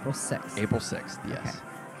on April 6th. April 6th, yes. Okay.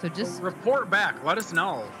 So just, Report back. Let us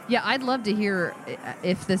know. yeah, I'd love to hear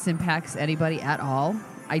if this impacts anybody at all.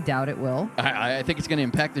 I doubt it will. I think it's going to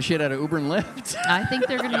impact the shit out of Uber and Lyft. I think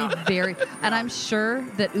they're going to be very, and I'm sure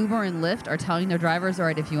that Uber and Lyft are telling their drivers, all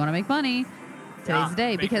right, if you want to make money, today's the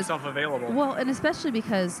day. Make Because, yourself available. well, and especially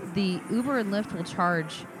because the Uber and Lyft will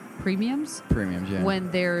charge premiums Yeah.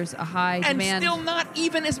 when there's a high and demand. still not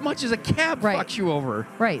even as much as a cab Right. fucks you over.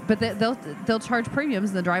 Right, but they'll charge premiums.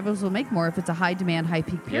 And the drivers will make more if it's a high demand, high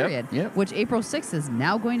peak period. yep. Which April 6th is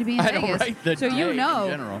now going to be in I know, Vegas. right? The So day you in know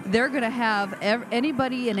general. they're going to have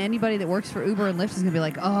anybody that works for Uber and Lyft is going to be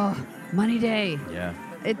like, oh, money day. Yeah.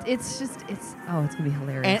 It's going to be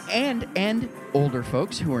hilarious. And older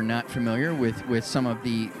folks who are not familiar with some of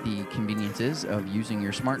the conveniences of using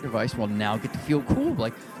your smart device will now get to feel cool.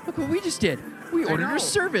 Like, look what we just did. We ordered know. a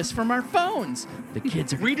service from our phones. The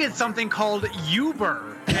kids are. We did something called Uber.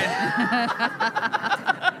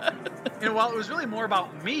 And while it was really more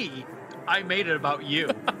about me, I made it about you.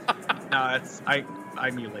 No, I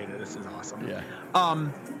emulated. This is awesome. Yeah. All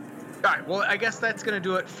right. Well, I guess that's going to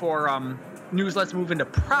do it for news. Let's move into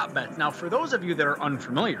prop bets. Now, for those of you that are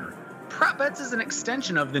unfamiliar, prop bets is an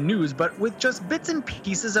extension of the news, but with just bits and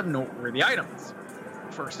pieces of noteworthy items.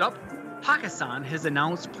 First up, Hakkasan has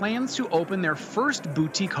announced plans to open their first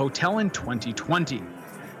boutique hotel in 2020.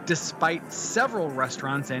 Despite several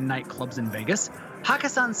restaurants and nightclubs in Vegas,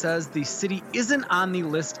 Hakkasan says the city isn't on the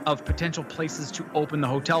list of potential places to open the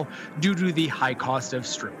hotel due to the high cost of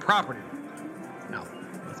strip property. Now,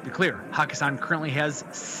 let's be clear, Hakkasan currently has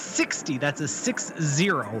 60, that's a 60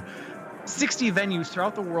 venues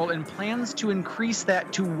throughout the world and plans to increase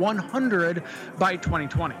that to 100 by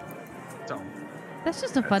 2020. So, That's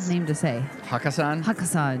just a fun name to say. Hakkasan?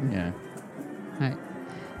 Hakkasan. Yeah. All right.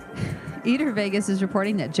 Eater Vegas is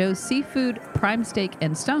reporting that Joe's Seafood, Prime Steak,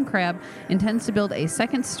 and Stone Crab intends to build a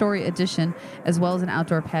second-story addition as well as an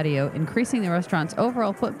outdoor patio, increasing the restaurant's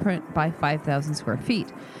overall footprint by 5,000 square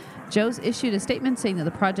feet. Joe's issued a statement saying that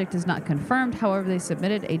the project is not confirmed. However, they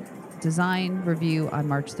submitted a design review on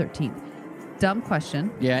March 13th. Dumb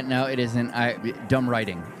question. Yeah, no, it isn't. Dumb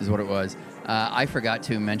writing is what it was. I forgot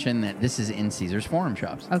to mention that this is in Caesar's Forum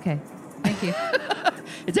Shops. Okay. Thank you.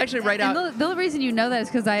 It's actually right and out. the only reason you know that is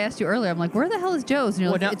because I asked you earlier. I'm like, where the hell is Joe's? And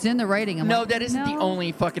you're like, it's in the writing. I'm No, like, that isn't the "No."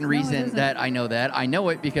 only fucking No, it reason isn't. that I know that. I know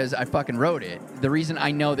it because I fucking wrote it. The reason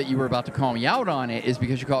I know that you were about to call me out on it is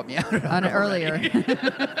because you called me out on it already.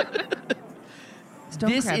 earlier. Stone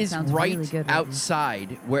This crab is sounds right really good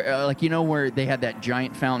outside where, where they had that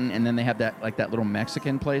giant fountain and then they have that little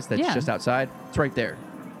Mexican place that's Yeah. just outside. It's right there,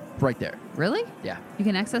 right there. Really? Yeah. You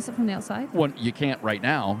can access it from the outside? Well, you can't right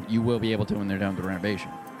now. You will be able to when they're done with the renovation.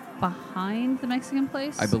 Behind the Mexican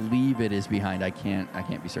place? I believe it is behind. I can't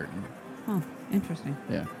be certain. Oh, interesting.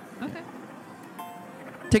 Yeah. Okay.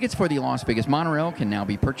 Tickets for the Las Vegas Monorail can now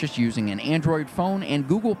be purchased using an Android phone and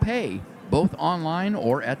Google Pay, both online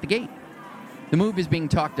or at the gate. The move is being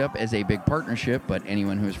talked up as a big partnership, but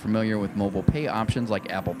anyone who is familiar with mobile pay options like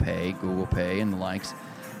Apple Pay, Google Pay, and the likes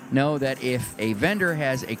know that if a vendor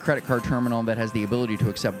has a credit card terminal that has the ability to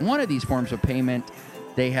accept one of these forms of payment,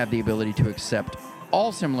 they have the ability to accept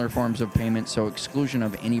all similar forms of payment, so exclusion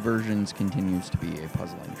of any versions continues to be a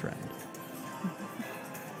puzzling trend.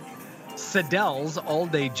 Sadel's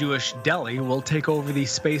all-day Jewish deli will take over the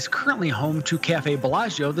space currently home to Cafe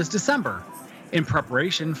Bellagio this December. In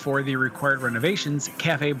preparation for the required renovations,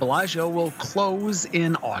 Cafe Bellagio will close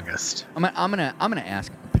in August. I'm gonna ask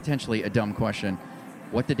potentially a dumb question: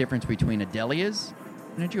 what the difference between a deli is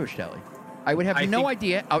and a Jewish deli? I would have no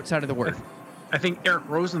idea outside of the word. I think Eric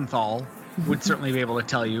Rosenthal would certainly be able to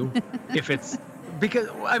tell you if it's because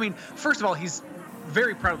first of all, he's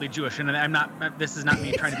very proudly Jewish, and I'm not. This is not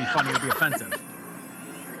me trying to be funny or be offensive.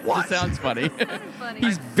 What? That sounds funny.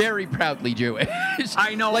 He's very proudly Jewish.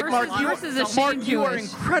 I know. Like Mark, versus you are Jewish.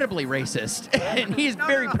 incredibly racist, and he's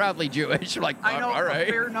very proudly Jewish. You're like, I know all right.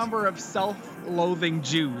 a fair number of self-loathing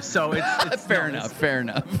Jews, so it's fair enough. Fair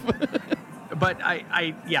enough. But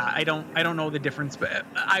I don't know the difference. But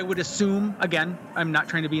I would assume, again, I'm not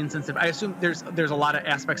trying to be insensitive. I assume there's a lot of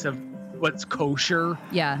aspects of what's kosher.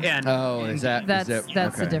 Yeah. And that's okay.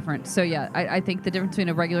 the difference. So yeah, I think the difference between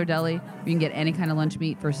a regular deli, you can get any kind of lunch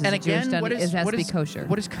meat, versus And a Jewish again, deli, it has to be kosher.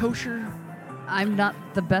 What is kosher? I'm not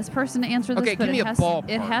the best person to answer this, Okay, but give me a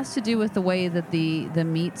ballpark. it has to do with the way that the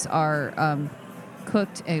meats are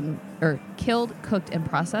cooked or killed, cooked, and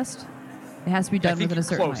processed. It has to be done within a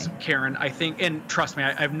certain close, way. Karen. I think, and trust me,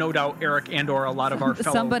 I have no doubt Eric and/or a lot of our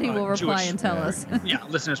fellow Somebody will reply Jewish, and tell us.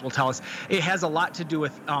 Listeners will tell us. It has a lot to do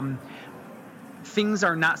with things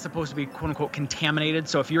are not supposed to be quote unquote contaminated.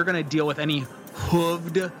 So if you're going to deal with any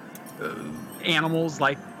hooved animals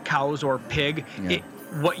like cows or pig,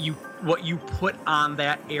 what you put on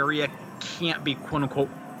that area can't be quote unquote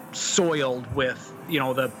soiled with,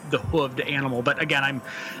 the hooved animal. But again,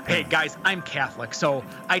 hey guys, I'm Catholic, so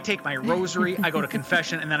I take my rosary, I go to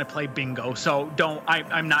confession, and then I play bingo. So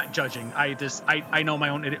I'm not judging. I know my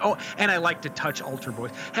own. Oh, and I like to touch altar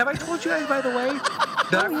boys. Have I told you guys, by the way,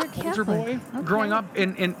 that I was an altar boy growing up?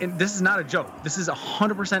 And this is not a joke. This is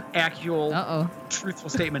 100% accurate, truthful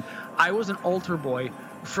statement. I was an altar boy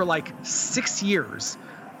for like 6 years.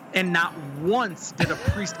 And not once did a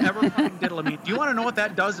priest ever fucking diddle me. Do you want to know what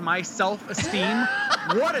that does to my self-esteem?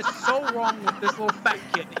 What is so wrong with this little fat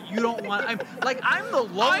kid that you don't want? I'm the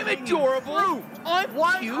low. I'm adorable. Fruit.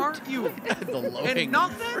 Why cute. aren't you? The And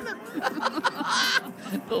nothing.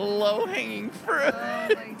 The low-hanging fruit. Oh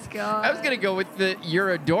my god! I was gonna go with the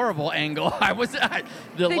 "you're adorable" angle.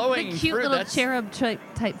 The low-hanging the cute fruit. little That's cherub type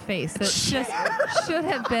face that just should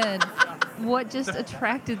have been what just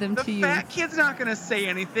attracted them The to you. fat kid's not gonna say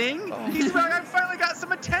anything. He's like, I finally got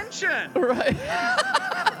some attention. right.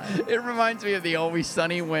 It reminds me of the Always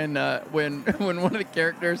Sunny when one of the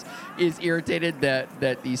characters is irritated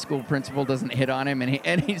that the school principal doesn't hit on him,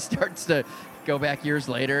 and he starts to go back years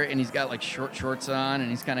later, and he's got like short shorts on, and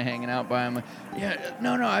he's kind of hanging out by him. Yeah,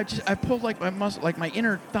 no, I pulled like my muscle, like my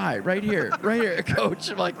inner thigh right here, coach.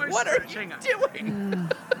 I'm like, what are you doing?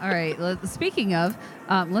 All right. Speaking of,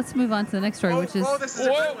 let's move on to the next story, which is. Oh, this is a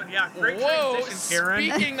good one. Yeah, great transition,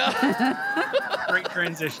 Karen. Speaking of, Great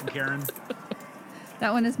transition, Karen.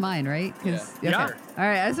 That one is mine, right? Yeah. Okay. All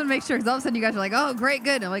right. I just want to make sure because all of a sudden you guys are like, oh, great,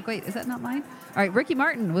 good. And I'm like, wait, is that not mine? All right. Ricky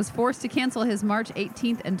Martin was forced to cancel his March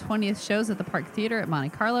 18th and 20th shows at the Park Theater at Monte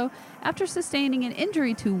Carlo after sustaining an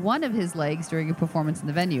injury to one of his legs during a performance in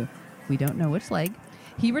the venue. We don't know which leg.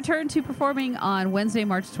 He returned to performing on Wednesday,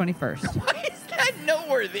 March 21st. Why is that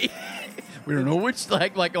noteworthy? We don't know which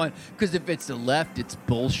leg, because if it's the left, it's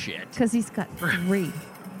bullshit. Because he's got 3. He's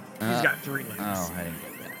got 3 legs. Oh, I didn't get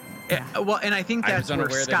that. Well, and I think that's where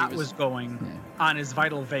Scott was going on his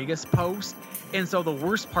Vital Vegas post. And so the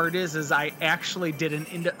worst part is I actually did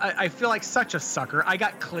I feel like such a sucker. I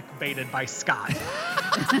got clickbaited by Scott.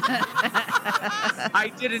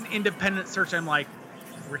 I did an independent search. I'm like,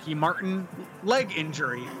 Ricky Martin leg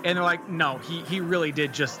injury. And they're like, no, he really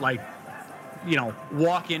did just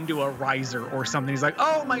walk into a riser or something. He's like,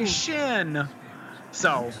 oh, my shin.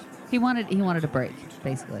 So he wanted a break,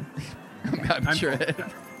 basically. I'm sure.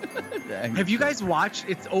 Have you guys watched?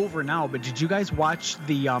 It's over now, but did you guys watch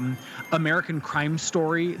the American Crime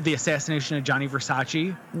Story, the assassination of Gianni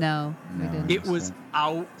Versace? No, we didn't. It was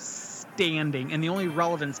outstanding, and the only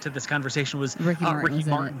relevance to this conversation was Ricky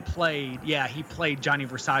Martin played. Yeah, he played Gianni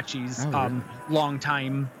Versace's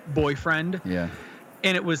longtime boyfriend. Yeah,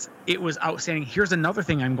 and it was outstanding. Here's another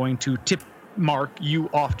thing I'm going to tip Mark you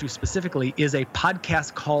off to specifically is a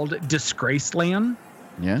podcast called Disgraceland.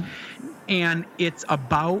 Yeah. And it's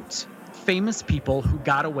about famous people who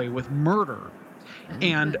got away with murder.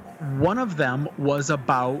 And one of them was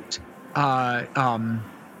about, I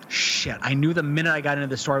knew the minute I got into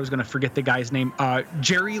the story I was going to forget the guy's name,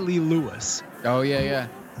 Jerry Lee Lewis. Oh, yeah.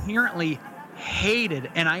 Apparently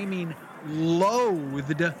hated, and I mean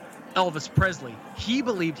loathed, Elvis Presley. He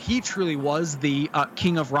believed he truly was the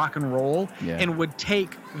king of rock and roll and would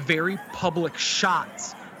take very public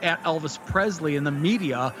shots at Elvis Presley in the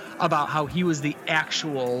media about how he was the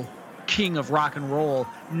actual king of rock and roll,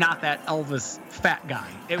 not that Elvis fat guy.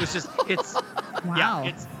 It was just,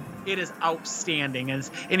 wow. It is outstanding.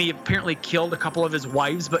 And he apparently killed a couple of his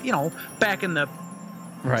wives, but back in the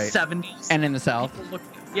 70s. And in the South.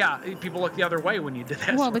 People look the other way when you did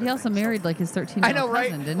that. Well, but he also married like his 13-year-old I know, right?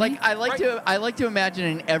 cousin, didn't like he? I like to imagine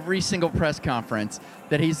in every single press conference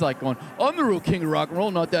that he's like going, I'm the real king of rock and roll,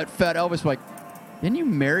 not that fat Elvis. Like, didn't you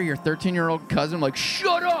marry your 13-year-old cousin? Like,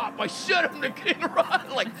 shut up! I said I'm the king of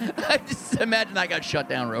rock. Like, I just imagine I got shut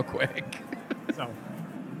down real quick. So,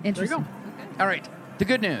 interesting. There you go. All right, the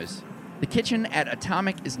good news. The kitchen at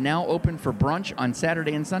Atomic is now open for brunch on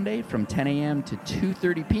Saturday and Sunday from 10 a.m. to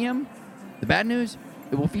 2:30 p.m. The bad news,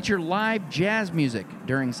 it will feature live jazz music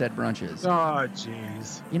during said brunches. Oh,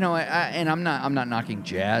 jeez. I'm not knocking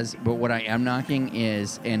jazz, but what I am knocking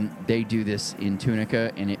is, and they do this in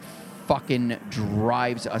Tunica, and it fucking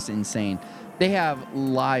drives us insane. They have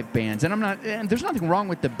live bands, and there's nothing wrong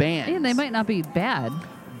with the bands. And they might not be bad,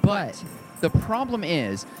 but the problem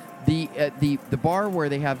is the bar where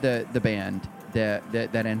they have the band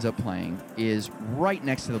that ends up playing is right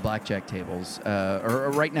next to the blackjack tables,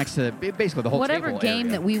 or right next to basically the whole whatever table game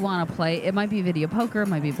area. that we want to play. It might be video poker, it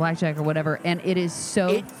might be blackjack or whatever, and it is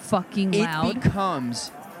so fucking loud. It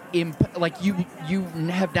becomes like you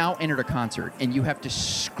have now entered a concert and you have to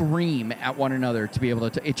scream at one another to be able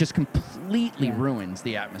to. It just completely ruins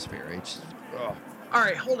the atmosphere. It's. Ugh. All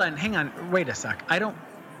right, hold on, hang on, wait a sec. I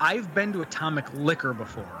I've been to Atomic Liquor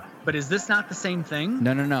before, but is this not the same thing?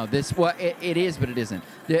 No. It is, but it isn't.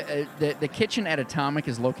 The kitchen at Atomic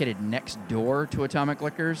is located next door to Atomic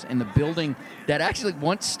Liquors in the building that actually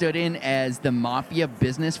once stood in as the mafia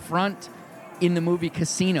business front in the movie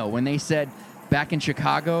Casino when they said back in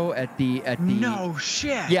Chicago at the No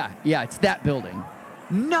shit. Yeah, it's that building.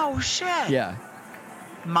 No shit. Yeah.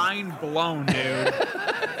 Mind blown, dude.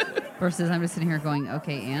 Versus I'm just sitting here going,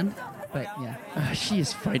 okay, and? But yeah. She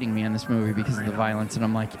is fighting me in this movie because of the violence, and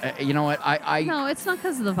I'm like, you know what? No, it's not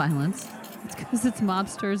because of the violence. It's because it's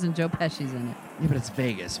mobsters and Joe Pesci's in it. Yeah, but it's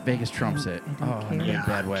Vegas. Vegas trumps it. I don't care. In a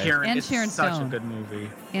bad way. Karen, And it's Sharon such Stone. a good movie.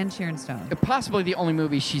 And Sharon Stone. Possibly the only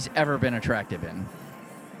movie she's ever been attractive in.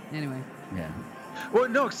 Anyway. Yeah. Well,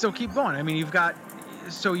 no, so keep going. I mean, you've got.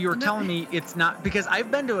 So you were telling me it's not because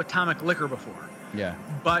I've been to Atomic Liquor before. Yeah.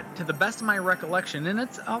 But to the best of my recollection, and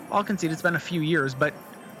I'll concede it's been a few years, but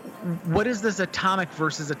what is this Atomic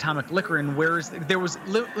versus Atomic Liquor, and let me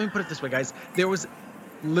put it this way, guys. There was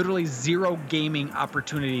literally zero gaming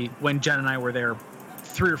opportunity when Jen and I were there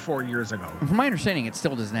 3 or 4 years ago. From my understanding, it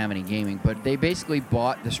still doesn't have any gaming, but they basically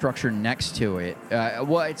bought the structure next to it.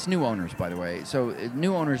 Well, it's new owners, by the way. So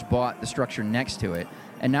new owners bought the structure next to it,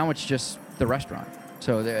 and now it's just the restaurant.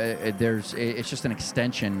 So it's just an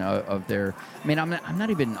extension of their. I mean, I'm not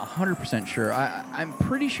even 100% sure. I'm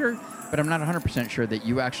pretty sure, but I'm not 100% sure that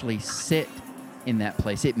you actually sit in that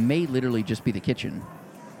place. It may literally just be the kitchen.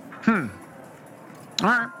 All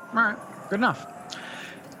right, good enough.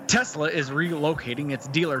 Tesla is relocating its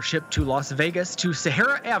dealership to Las Vegas to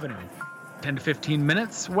Sahara Avenue, 10 to 15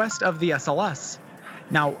 minutes west of the SLS.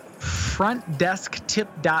 Now,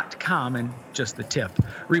 frontdesktip.com, and just the tip,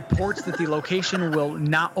 reports that the location will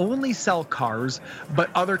not only sell cars, but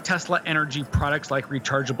other Tesla energy products like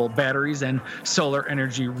rechargeable batteries and solar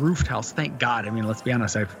energy roof tiles. Thank God. I mean, let's be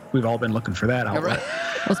honest, we've all been looking for that outlet.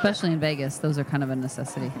 Well, especially in Vegas, those are kind of a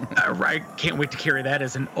necessity. Right. Can't wait to carry that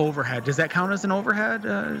as an overhead. Does that count as an overhead?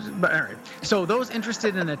 But all right. So those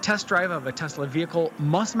interested in a test drive of a Tesla vehicle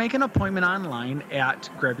must make an appointment online at,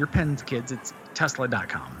 grab your pens, kids, it's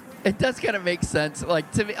tesla.com. It does kind of make sense.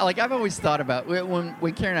 Like to me, like I've always thought about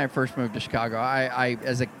when Karen and I first moved to Chicago. I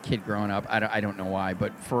as a kid growing up, I don't know why,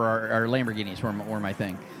 but for our Lamborghinis were my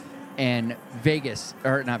thing. And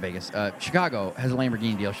Chicago has a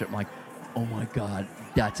Lamborghini dealership. I'm like, oh my God,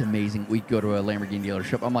 that's amazing. We go to a Lamborghini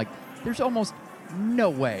dealership. I'm like, there's almost no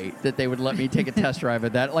way that they would let me take a test drive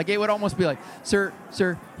of that. Like, it would almost be like, sir,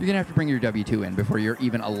 you're going to have to bring your W-2 in before you're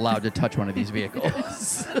even allowed to touch one of these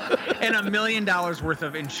vehicles. And $1 million worth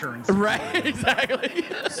of insurance. Right, exactly.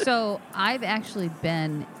 So I've actually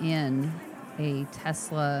been in a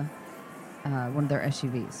Tesla, one of their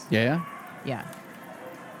SUVs. Yeah? Yeah.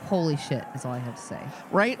 Holy shit is all I have to say.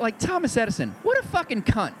 Right? Like Thomas Edison. What a fucking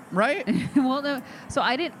cunt, right? Well, no. So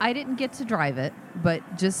I didn't get to drive it,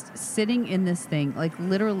 but just sitting in this thing, like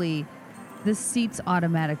literally the seats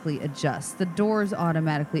automatically adjust. The doors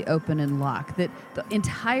automatically open and lock. That the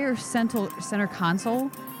entire center console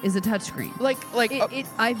is a touchscreen.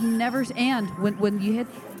 I've never, and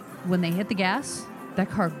when they hit the gas, that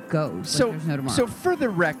car goes. So, like there's no tomorrow. So for the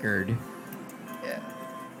record,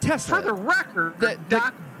 Tesla. For the record,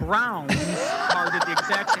 Doc Brown's car did the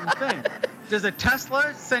exact same thing. Does a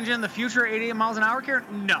Tesla send you in the future 88 miles an hour, Karen?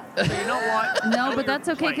 No. So you know what? No, but that's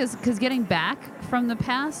okay because getting back from the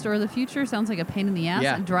past or the future sounds like a pain in the ass.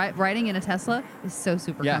 Yeah. And riding in a Tesla is so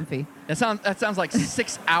super comfy. That sounds like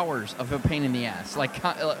 6 hours of a pain in the ass. I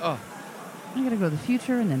gotta go to the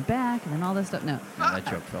future and then back and then all this stuff. No, that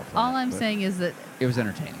joke fell flat. All I'm saying is that it was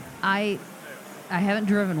entertaining. I haven't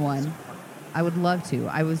driven one. I would love to.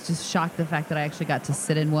 I was just shocked the fact that I actually got to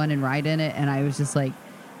sit in one and ride in it, and I was just like,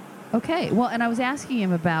 okay. Well, and I was asking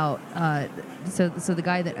him about so the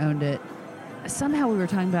guy that owned it. Somehow we were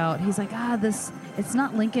talking about. He's like, it's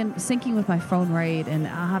not syncing with my phone rate, and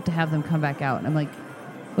I'll have to have them come back out. And I'm like,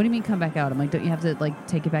 what do you mean come back out? I'm like, don't you have to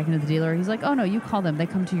take it back into the dealer? He's like, oh no, you call them. They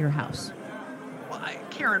come to your house. Well,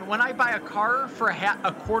 Karen, when I buy a car for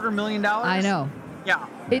 $250,000, I know. Yeah.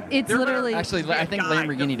 It's literally... Actually, I think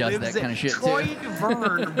Lamborghini does that kind of shit, Troy too.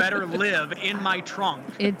 Vern better live in my trunk.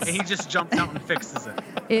 And he just jumps out and fixes it.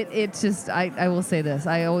 It's just... I will say this.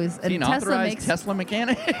 I always... Is he an authorized Tesla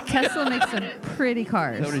mechanic? Tesla makes some pretty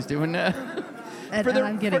cars. Is that what he's doing now? And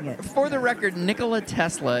I'm getting it. For the record, Nikola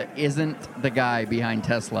Tesla isn't the guy behind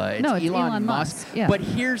Tesla. It's Elon Musk. Yeah. But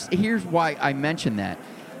here's why I mention that.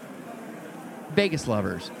 Vegas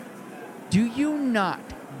lovers, do you not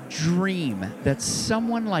dream that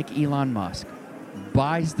someone like Elon Musk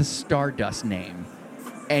buys the Stardust name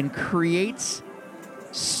and creates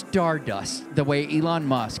Stardust the way Elon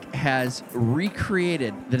Musk has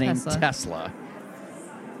recreated the name Tesla?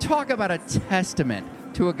 talk about a testament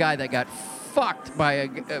to a guy that got fucked by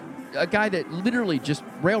a guy that literally just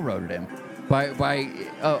railroaded him by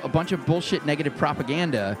a bunch of bullshit negative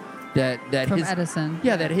propaganda that From his Edison.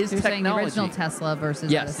 Yeah, that his You're saying the technology. original Tesla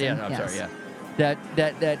versus Edison. Yes, I'm sorry, yeah.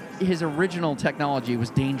 That his original technology was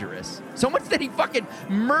dangerous. So much that he fucking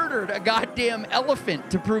murdered a goddamn elephant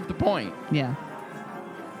to prove the point. Yeah.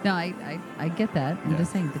 No, I get that. I'm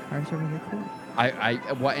just saying the cars are really cool.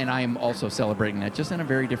 And I am also celebrating that just in a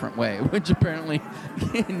very different way, which apparently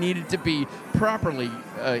needed to be properly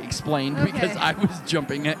explained because I was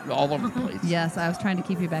jumping all over the place. Yes, I was trying to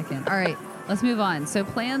keep you back in. All right, let's move on. So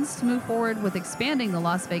plans to move forward with expanding the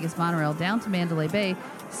Las Vegas monorail down to Mandalay Bay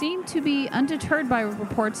seem to be undeterred by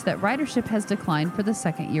reports that ridership has declined for the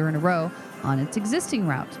second year in a row on its existing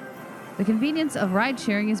route. The convenience of ride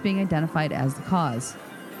sharing is being identified as the cause.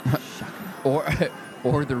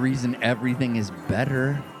 Or the reason everything is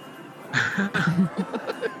better.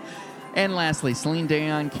 And lastly, Celine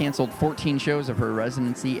Dion canceled 14 shows of her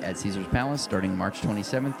residency at Caesar's Palace starting March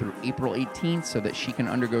 27th through April 18th so that she can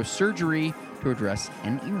undergo surgery to address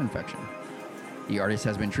an ear infection. The artist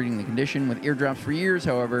has been treating the condition with eardrops for years,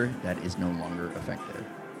 however, that is no longer effective.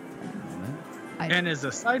 And as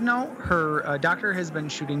a side note, her doctor has been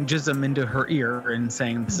shooting jism into her ear and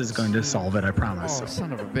saying this is going to solve it, I promise. Oh,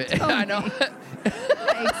 son of a bitch. I know.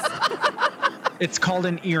 It's called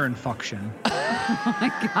an ear infection. Oh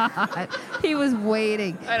my God. He was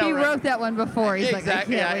waiting. I know, he right? wrote that one before. He's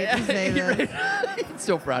Exactly, like, I can't wait to say this. He's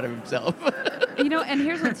so proud of himself. You know, and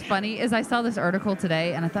here's what's funny is I saw this article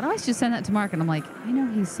today and I thought, oh, I should send that to Mark. And I'm like, I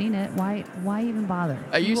know he's seen it. Why even bother?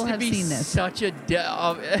 I He used will to have be seen this. such a...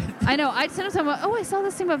 I know. I'd send him something. Oh, I saw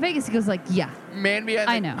this thing about Vegas. He goes like, yeah. Man behind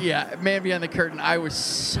the, I know. Yeah, man behind the curtain. I was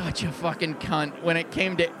such a fucking cunt when it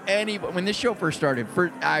came to when this show first started.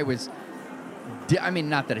 I was... I mean,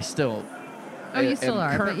 not that I still... Oh, you still are,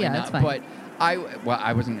 but currently yeah, not, it's fine. But I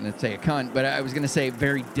wasn't going to say a cunt, but I was going to say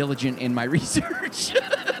very diligent in my research.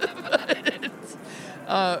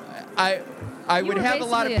 I would were have a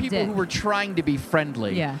lot of basically a people who dick. were trying to be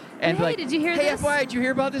friendly. Yeah. And Hey, like, did you hear hey, this? FYI, did you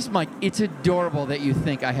hear about this? I'm like, it's adorable that you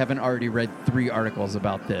think I haven't already read 3 articles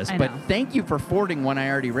about this. I But know. thank you for forwarding one I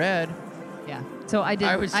already read. Yeah. So I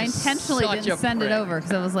I was I just intentionally such didn't a send it prick. over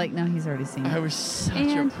because I was like, no, he's already seen it. I was such a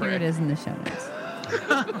and prick. here it is in the show notes.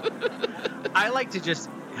 I like to just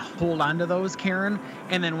hold on to those, Karen,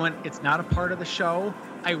 and then when it's not a part of the show,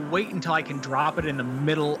 I wait until I can drop it in the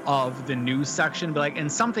middle of the news section, be like, and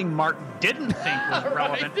something Mark didn't think was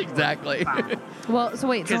relevant. Exactly. Well, so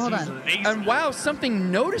wait, so hold Because on. he's lazy. And wow, something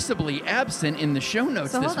noticeably absent in the show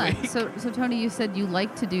notes So this hold on. week. So Tony, you said you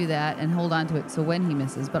like to do that and hold on to it so when he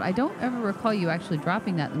misses, but I don't ever recall you actually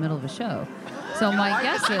dropping that in the middle of a show. So my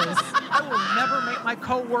guess is I will never make my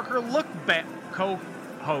coworker look bad.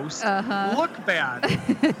 Co-host look bad.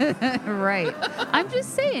 right. I'm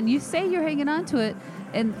just saying, you say you're hanging on to it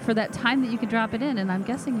and for that time that you could drop it in, and I'm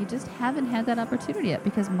guessing you just haven't had that opportunity yet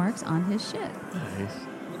because Mark's on his shit.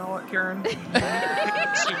 You know what, Karen?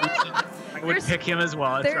 I would pick him as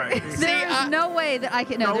well. That's right. There's no way that I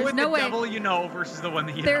can. No, Go there's with no the way. devil you know versus the one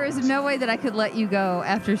that you There don't. is no way that I could let you go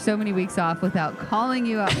after so many weeks off without calling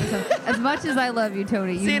you out. So, as much as I love you,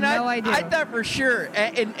 Tony, you See, and know I do. I thought for sure,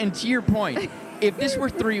 and to your point, if this were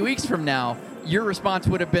 3 weeks from now, your response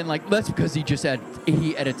would have been like, that's because he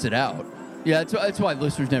edits it out. Yeah, that's why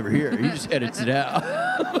listeners never hear. He just edits it out.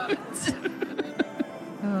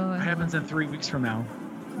 What happens in 3 weeks from now?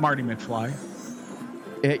 Marty McFly.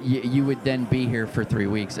 You would then be here for 3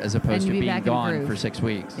 weeks as opposed you'd to be being back in gone groove. for 6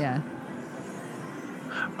 weeks. Yeah.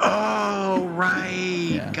 Oh, right.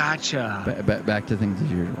 Yeah. Gotcha. Back to things as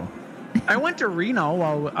usual. I went to Reno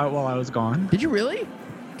while I was gone. Did you really?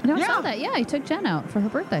 No, I Yeah. saw that. Yeah, I took Jen out for her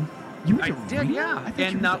birthday. You went I to did, Reno? yeah. I thought you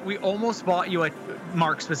And were- we almost bought you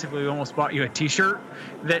Mark specifically, we almost bought you a T-shirt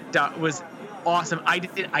that was awesome. I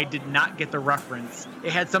did not get the reference.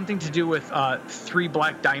 It had something to do with 3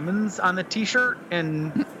 black diamonds on the T-shirt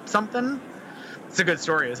and something. It's a good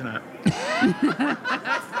story, isn't it?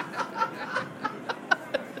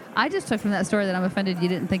 I just took from that story that I'm offended you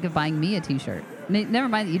didn't think of buying me a T-shirt. Never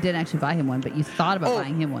mind that you didn't actually buy him one, but you thought about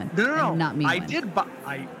buying him one. No. And not me I one. did buy.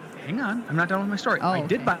 Hang on. I'm not done with my story. Oh, I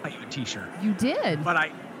did okay. buy you a T-shirt. You did. But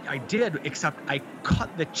I did, except I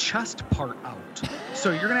cut the chest part out.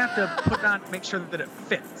 So you're gonna have to put it on, make sure that it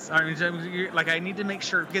fits. I mean, like I need to make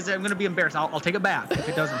sure because I'm gonna be embarrassed. I'll take it back if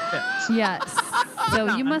it doesn't fit. Yes.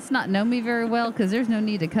 So you must not know me very well because there's no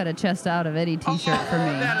need to cut a chest out of any T-shirt for me.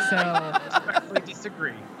 I respectfully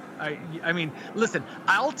disagree. I mean, listen.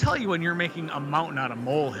 I'll tell you when you're making a mountain out of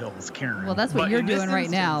molehills, Karen. Well, that's what But you're in this doing right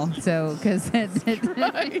now. instance- So, because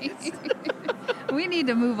We need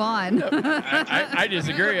to move on. I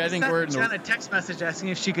disagree. I think we're in Sent the... a text message asking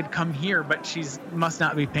if she could come here, but she's must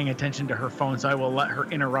not be paying attention to her phone, so I will let her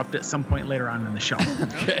interrupt at some point later on in the show.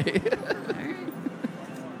 Okay.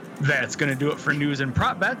 That's going to do it for news and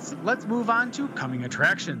prop bets. Let's move on to coming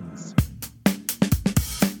attractions.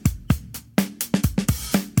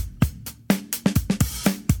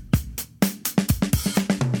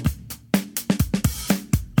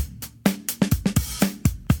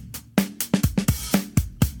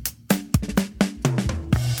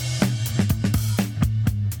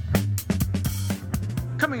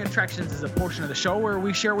 Coming Attractions is a portion of the show where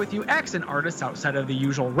we share with you acts and artists outside of the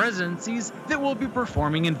usual residencies that will be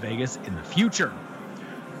performing in Vegas in the future.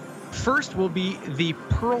 First will be the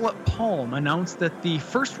Pearl at Palm announced that the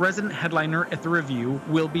first resident headliner at the review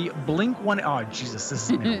will be Blink-1. Oh, Jesus, this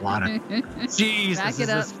is a lot of... Jesus. Back it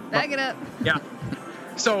up. Back it up. Yeah.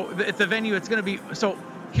 So at the venue, it's going to be... So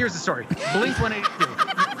here's the story. Blink-182.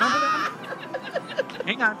 Remember that?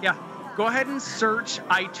 Hang on. Yeah. Go ahead and search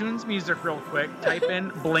iTunes Music real quick. Type in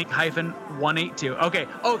Blink-182.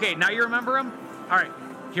 Okay. Now you remember them? All right.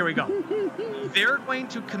 Here we go. They're going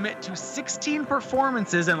to commit to 16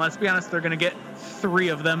 performances, and let's be honest, they're going to get 3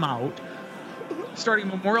 of them out. Starting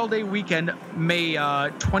Memorial Day weekend, May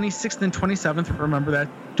 26th and 27th. Remember that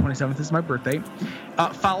 27th is my birthday.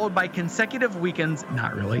 Followed by consecutive weekends,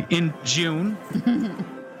 not really, in June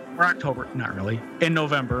or October, not really, in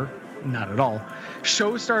November, not at all.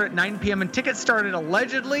 Shows start at 9 p.m. and tickets start at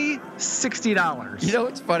allegedly $60. You know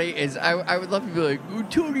what's funny is I would love to be like, oh,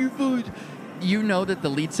 Tony Booth. You know that the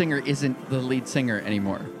lead singer isn't the lead singer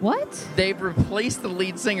anymore. What? They've replaced the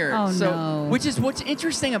lead singer. Oh, no. Which is what's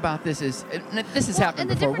interesting about this is this has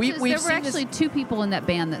happened and the before. difference is there were actually 2 people in that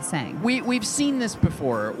band that sang. We've seen this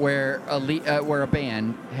before where a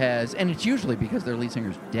band has, and it's usually because their lead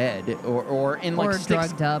singer's dead or in like or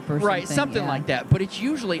drugged up or right, something like that. But it's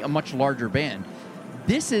usually a much larger band.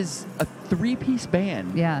 This is a 3-piece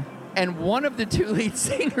band. Yeah. And one of the 2 lead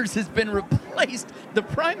singers has been replaced, the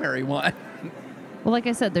primary one. Well, like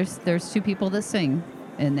I said, there's 2 people that sing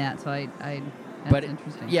in that, so that's but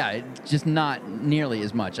interesting. Yeah, it's just not nearly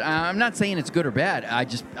as much. I'm not saying it's good or bad. I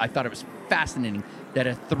thought it was fascinating that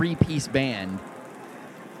a 3-piece band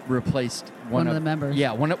replaced one of the members.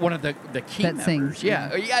 Yeah, one of the key that members. Sings.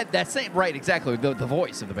 Yeah, that's it. Right, exactly. The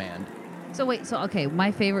voice of the band. So wait, okay,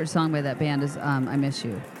 my favorite song by that band is "I Miss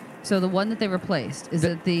You." So the one that they replaced is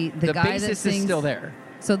it the guy that sings is still there.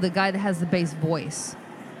 So the guy that has the bass voice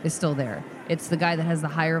is still there. It's the guy that has the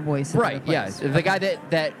higher voice. Right, yeah. The guy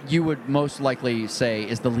that you would most likely say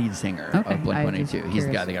is the lead singer of Blink-182. He's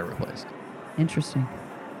the guy that got replaced. Interesting.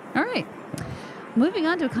 All right. Moving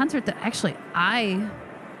on to a concert that actually I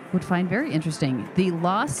would find very interesting. The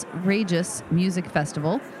Las Regis Music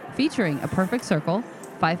Festival, featuring A Perfect Circle,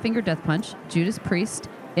 Five Finger Death Punch, Judas Priest,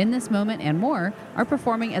 In This Moment, and more, are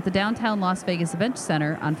performing at the downtown Las Vegas Event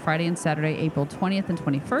Center on Friday and Saturday, April 20th and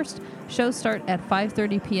 21st. Shows start at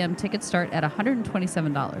 5:30 p.m. Tickets start at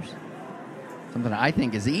 $127. Something I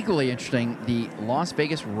think is equally interesting, the Las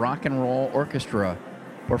Vegas Rock and Roll Orchestra,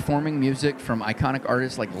 performing music from iconic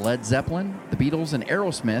artists like Led Zeppelin, the Beatles, and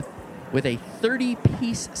Aerosmith, with a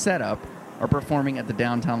 30-piece setup, are performing at the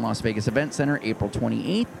downtown Las Vegas Event Center April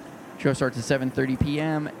 28th. Show starts at 7:30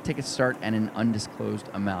 p.m. Tickets start at an undisclosed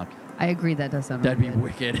amount. I agree, that does sound That'd really be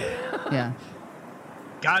good. wicked. Yeah.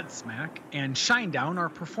 Godsmack and Shinedown are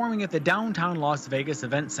performing at the downtown Las Vegas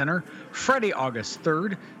Event Center Friday, August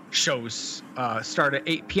 3rd. Shows start at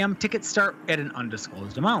 8 p.m. Tickets start at an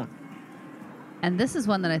undisclosed amount. And this is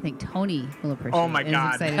one that I think Tony will appreciate. Oh my and is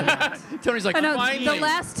God. excited about. Tony's like, I know, finally. the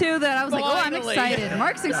last 2 that I was like, oh, I'm Finally. excited.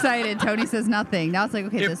 Mark's excited. Tony says nothing. Now it's like,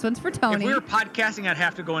 okay, this one's for Tony. If we were podcasting, I'd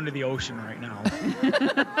have to go into the ocean right now.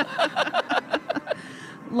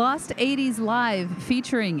 Lost 80s Live,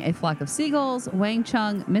 featuring A Flock of Seagulls, Wang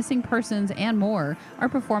Chung, Missing Persons, and more, are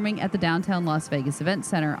performing at the downtown Las Vegas Event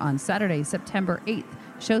Center on Saturday, September 8th.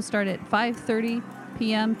 Shows start at 5:30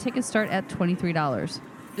 p.m. Tickets start at $23.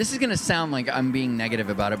 This is going to sound like I'm being negative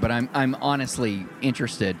about it, but I'm honestly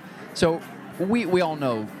interested. So we all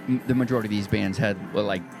know the majority of these bands had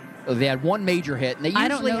they had one major hit, and they usually I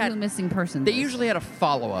don't know had who Missing Persons They is. usually had a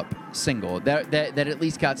follow-up single that at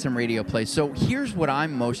least got some radio play. So here's what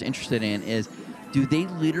I'm most interested in is, do they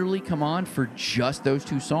literally come on for just those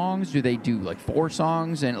 2 songs? Do they do like 4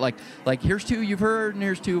 songs and like here's 2 you've heard and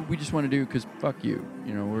here's 2 we just want to do because fuck you,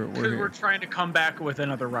 you know, we're Because here. we're trying to come back with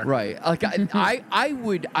another record. Right. Like I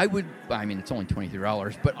would. I mean, it's only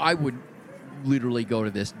 $23, but I would literally go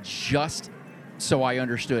to this just so I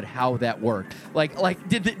understood how that worked. Like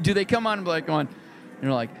do they come on and be like going, And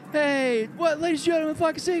they're like, hey, what, ladies and gentlemen,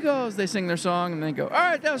 Flock of Seagulls. They sing their song and then go, all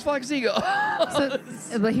right, that was Flock of Seagulls.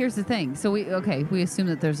 But here's the thing. So we assume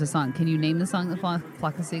that there's a song. Can you name the song that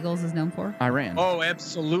Flock of Seagulls is known for? Iran. Oh,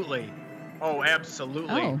 absolutely. Oh,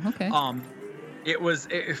 okay. It was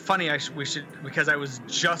funny. We should, because I was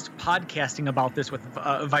just podcasting about this with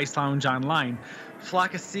Vice Lounge Online.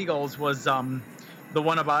 Flock of Seagulls was the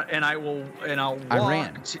one about, and I'll walk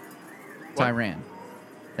Iran. To, it's Iran.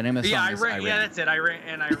 The name of the song is Iran. Yeah, that's it. I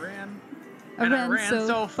ran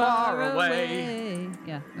so far away.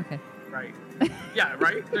 Yeah. Okay. Right. Yeah.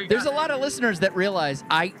 Right. There's a lot of listeners that realize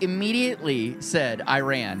I immediately said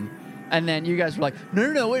Iran, and then you guys were like,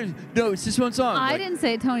 no, it's this one song. I didn't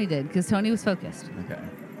say it. Tony did, because Tony was focused. Okay.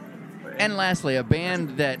 And lastly, a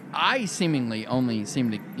band that I seemingly only seem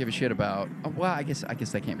to give a shit about. Well, I guess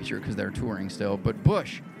that can't be true because they're touring still. But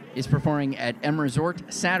Bush is performing at M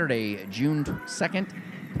Resort Saturday, June 2nd.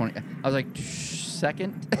 I was like,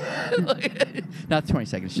 second? Not the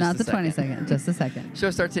 22nd. Just Not the second. 22nd. Just a second. Show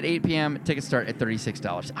starts at 8 p.m. Tickets start at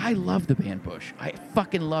 $36. I love the band Bush. I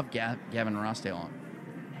fucking love Gavin Rossdale.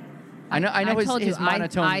 I know his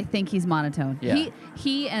monotone. I think he's monotone. Yeah.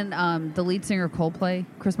 He and the lead singer of Coldplay,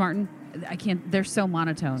 Chris Martin. I can't. They're so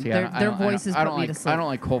monotone. See, their voices put me to sleep. I don't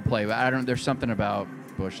like Coldplay, but there's something about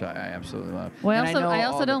Bush I absolutely love. Well, and I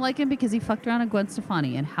also don't like him because he fucked around with Gwen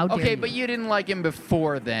Stefani, and how dare you? Okay, but you didn't like him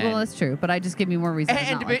before then. Well, that's true, but I just give me more reason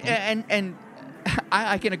to not like him. And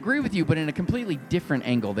I can agree with you, but in a completely different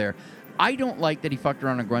angle there. I don't like that he fucked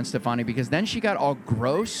around with Gwen Stefani because then she got all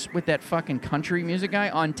gross with that fucking country music guy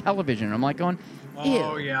on television. I'm like going, ew.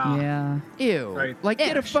 Oh yeah. Ew. Right. Like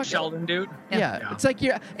get a fucking Sheldon dude. Yeah. It's like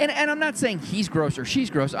and I'm not saying he's gross or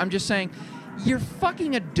she's gross. I'm just saying you're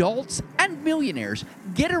fucking adults and millionaires.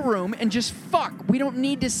 Get a room and just fuck. We don't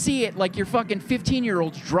need to see it like you're fucking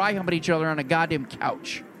 15-year-olds dry humping each other on a goddamn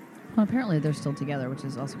couch. Well, apparently they're still together, which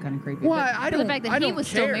is also kind of creepy. Well, but the fact that he was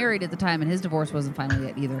still married at the time and his divorce wasn't final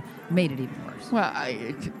yet either made it even worse. Well,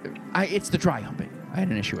 it's the dry humping I had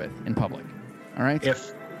an issue with in public. All right?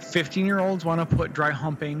 If 15-year-olds want to put dry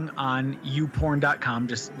humping on youporn.com,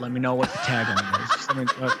 just let me know what the tag on it is. Just let me,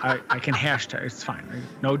 I can hashtag. It's fine.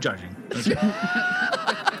 No judging.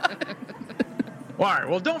 All right.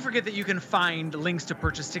 Well, don't forget that you can find links to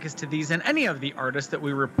purchase tickets to these and any of the artists that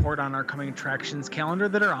we report on our coming attractions calendar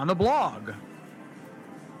that are on the blog. Do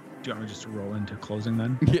you want me just to roll into closing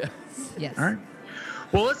then? Yes. Yes. All right.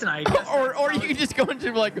 Well, listen, I guess. or you can just go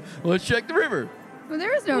into like, let's check the river. Well,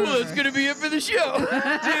 there is no river. Well, it's going to be it for the show.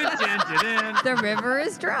 The river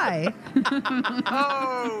is dry.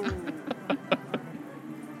 Oh.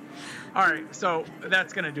 All right, so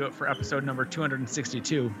that's going to do it for episode number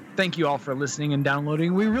 262. Thank you all for listening and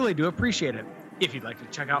downloading. We really do appreciate it. If you'd like to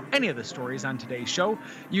check out any of the stories on today's show,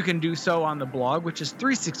 you can do so on the blog, which is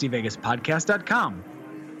 360vegaspodcast.com.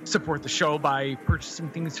 Support the show by purchasing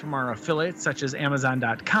things from our affiliates, such as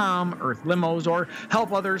Amazon.com, Earth Limos, or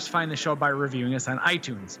help others find the show by reviewing us on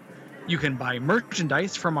iTunes. You can buy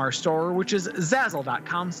merchandise from our store, which is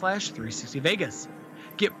Zazzle.com/360Vegas.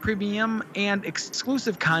 Get premium and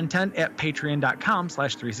exclusive content at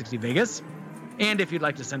patreon.com/360Vegas. And if you'd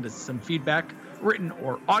like to send us some feedback, written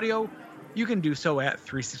or audio, you can do so at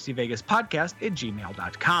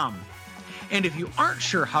 360vegaspodcast@gmail.com. And if you aren't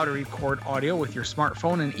sure how to record audio with your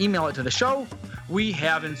smartphone and email it to the show, we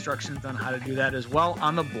have instructions on how to do that as well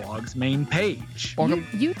on the blog's main page.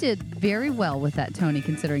 You did very well with that, Tony,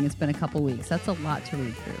 considering it's been a couple weeks. That's a lot to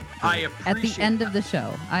read through. I appreciate At the end of the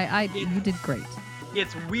show. You did great.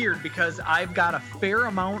 It's weird because I've got a fair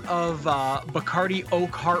amount of Bacardi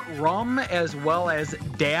Oak Heart rum as well as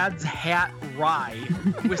Dad's Hat Rye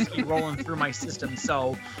whiskey rolling through my system.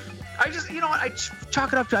 So I just, you know what, I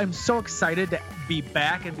chalk it up to I'm so excited to be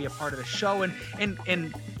back and be a part of the show. And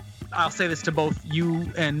I'll say this to both you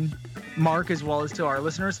and Mark as well as to our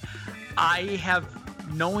listeners. I have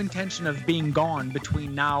no intention of being gone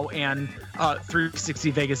between now and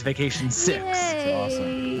 360 Vegas Vacation 6. That's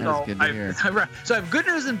awesome. That's good to hear. So I have good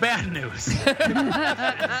news and bad news.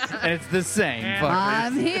 And it's the same.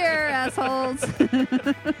 I'm here, assholes. So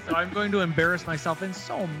I'm going to embarrass myself in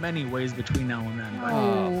so many ways between now and then.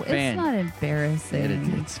 Oh, it's not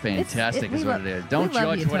embarrassing. It's fantastic is what it is. Don't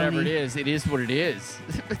judge whatever it is. It is what it is.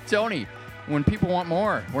 Tony, when people want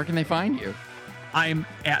more, where can they find you? I'm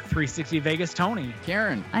at 360 Vegas Tony.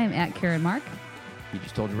 Karen. I am at Karen Mark. He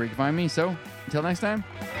just told you where you can find me. So until next time.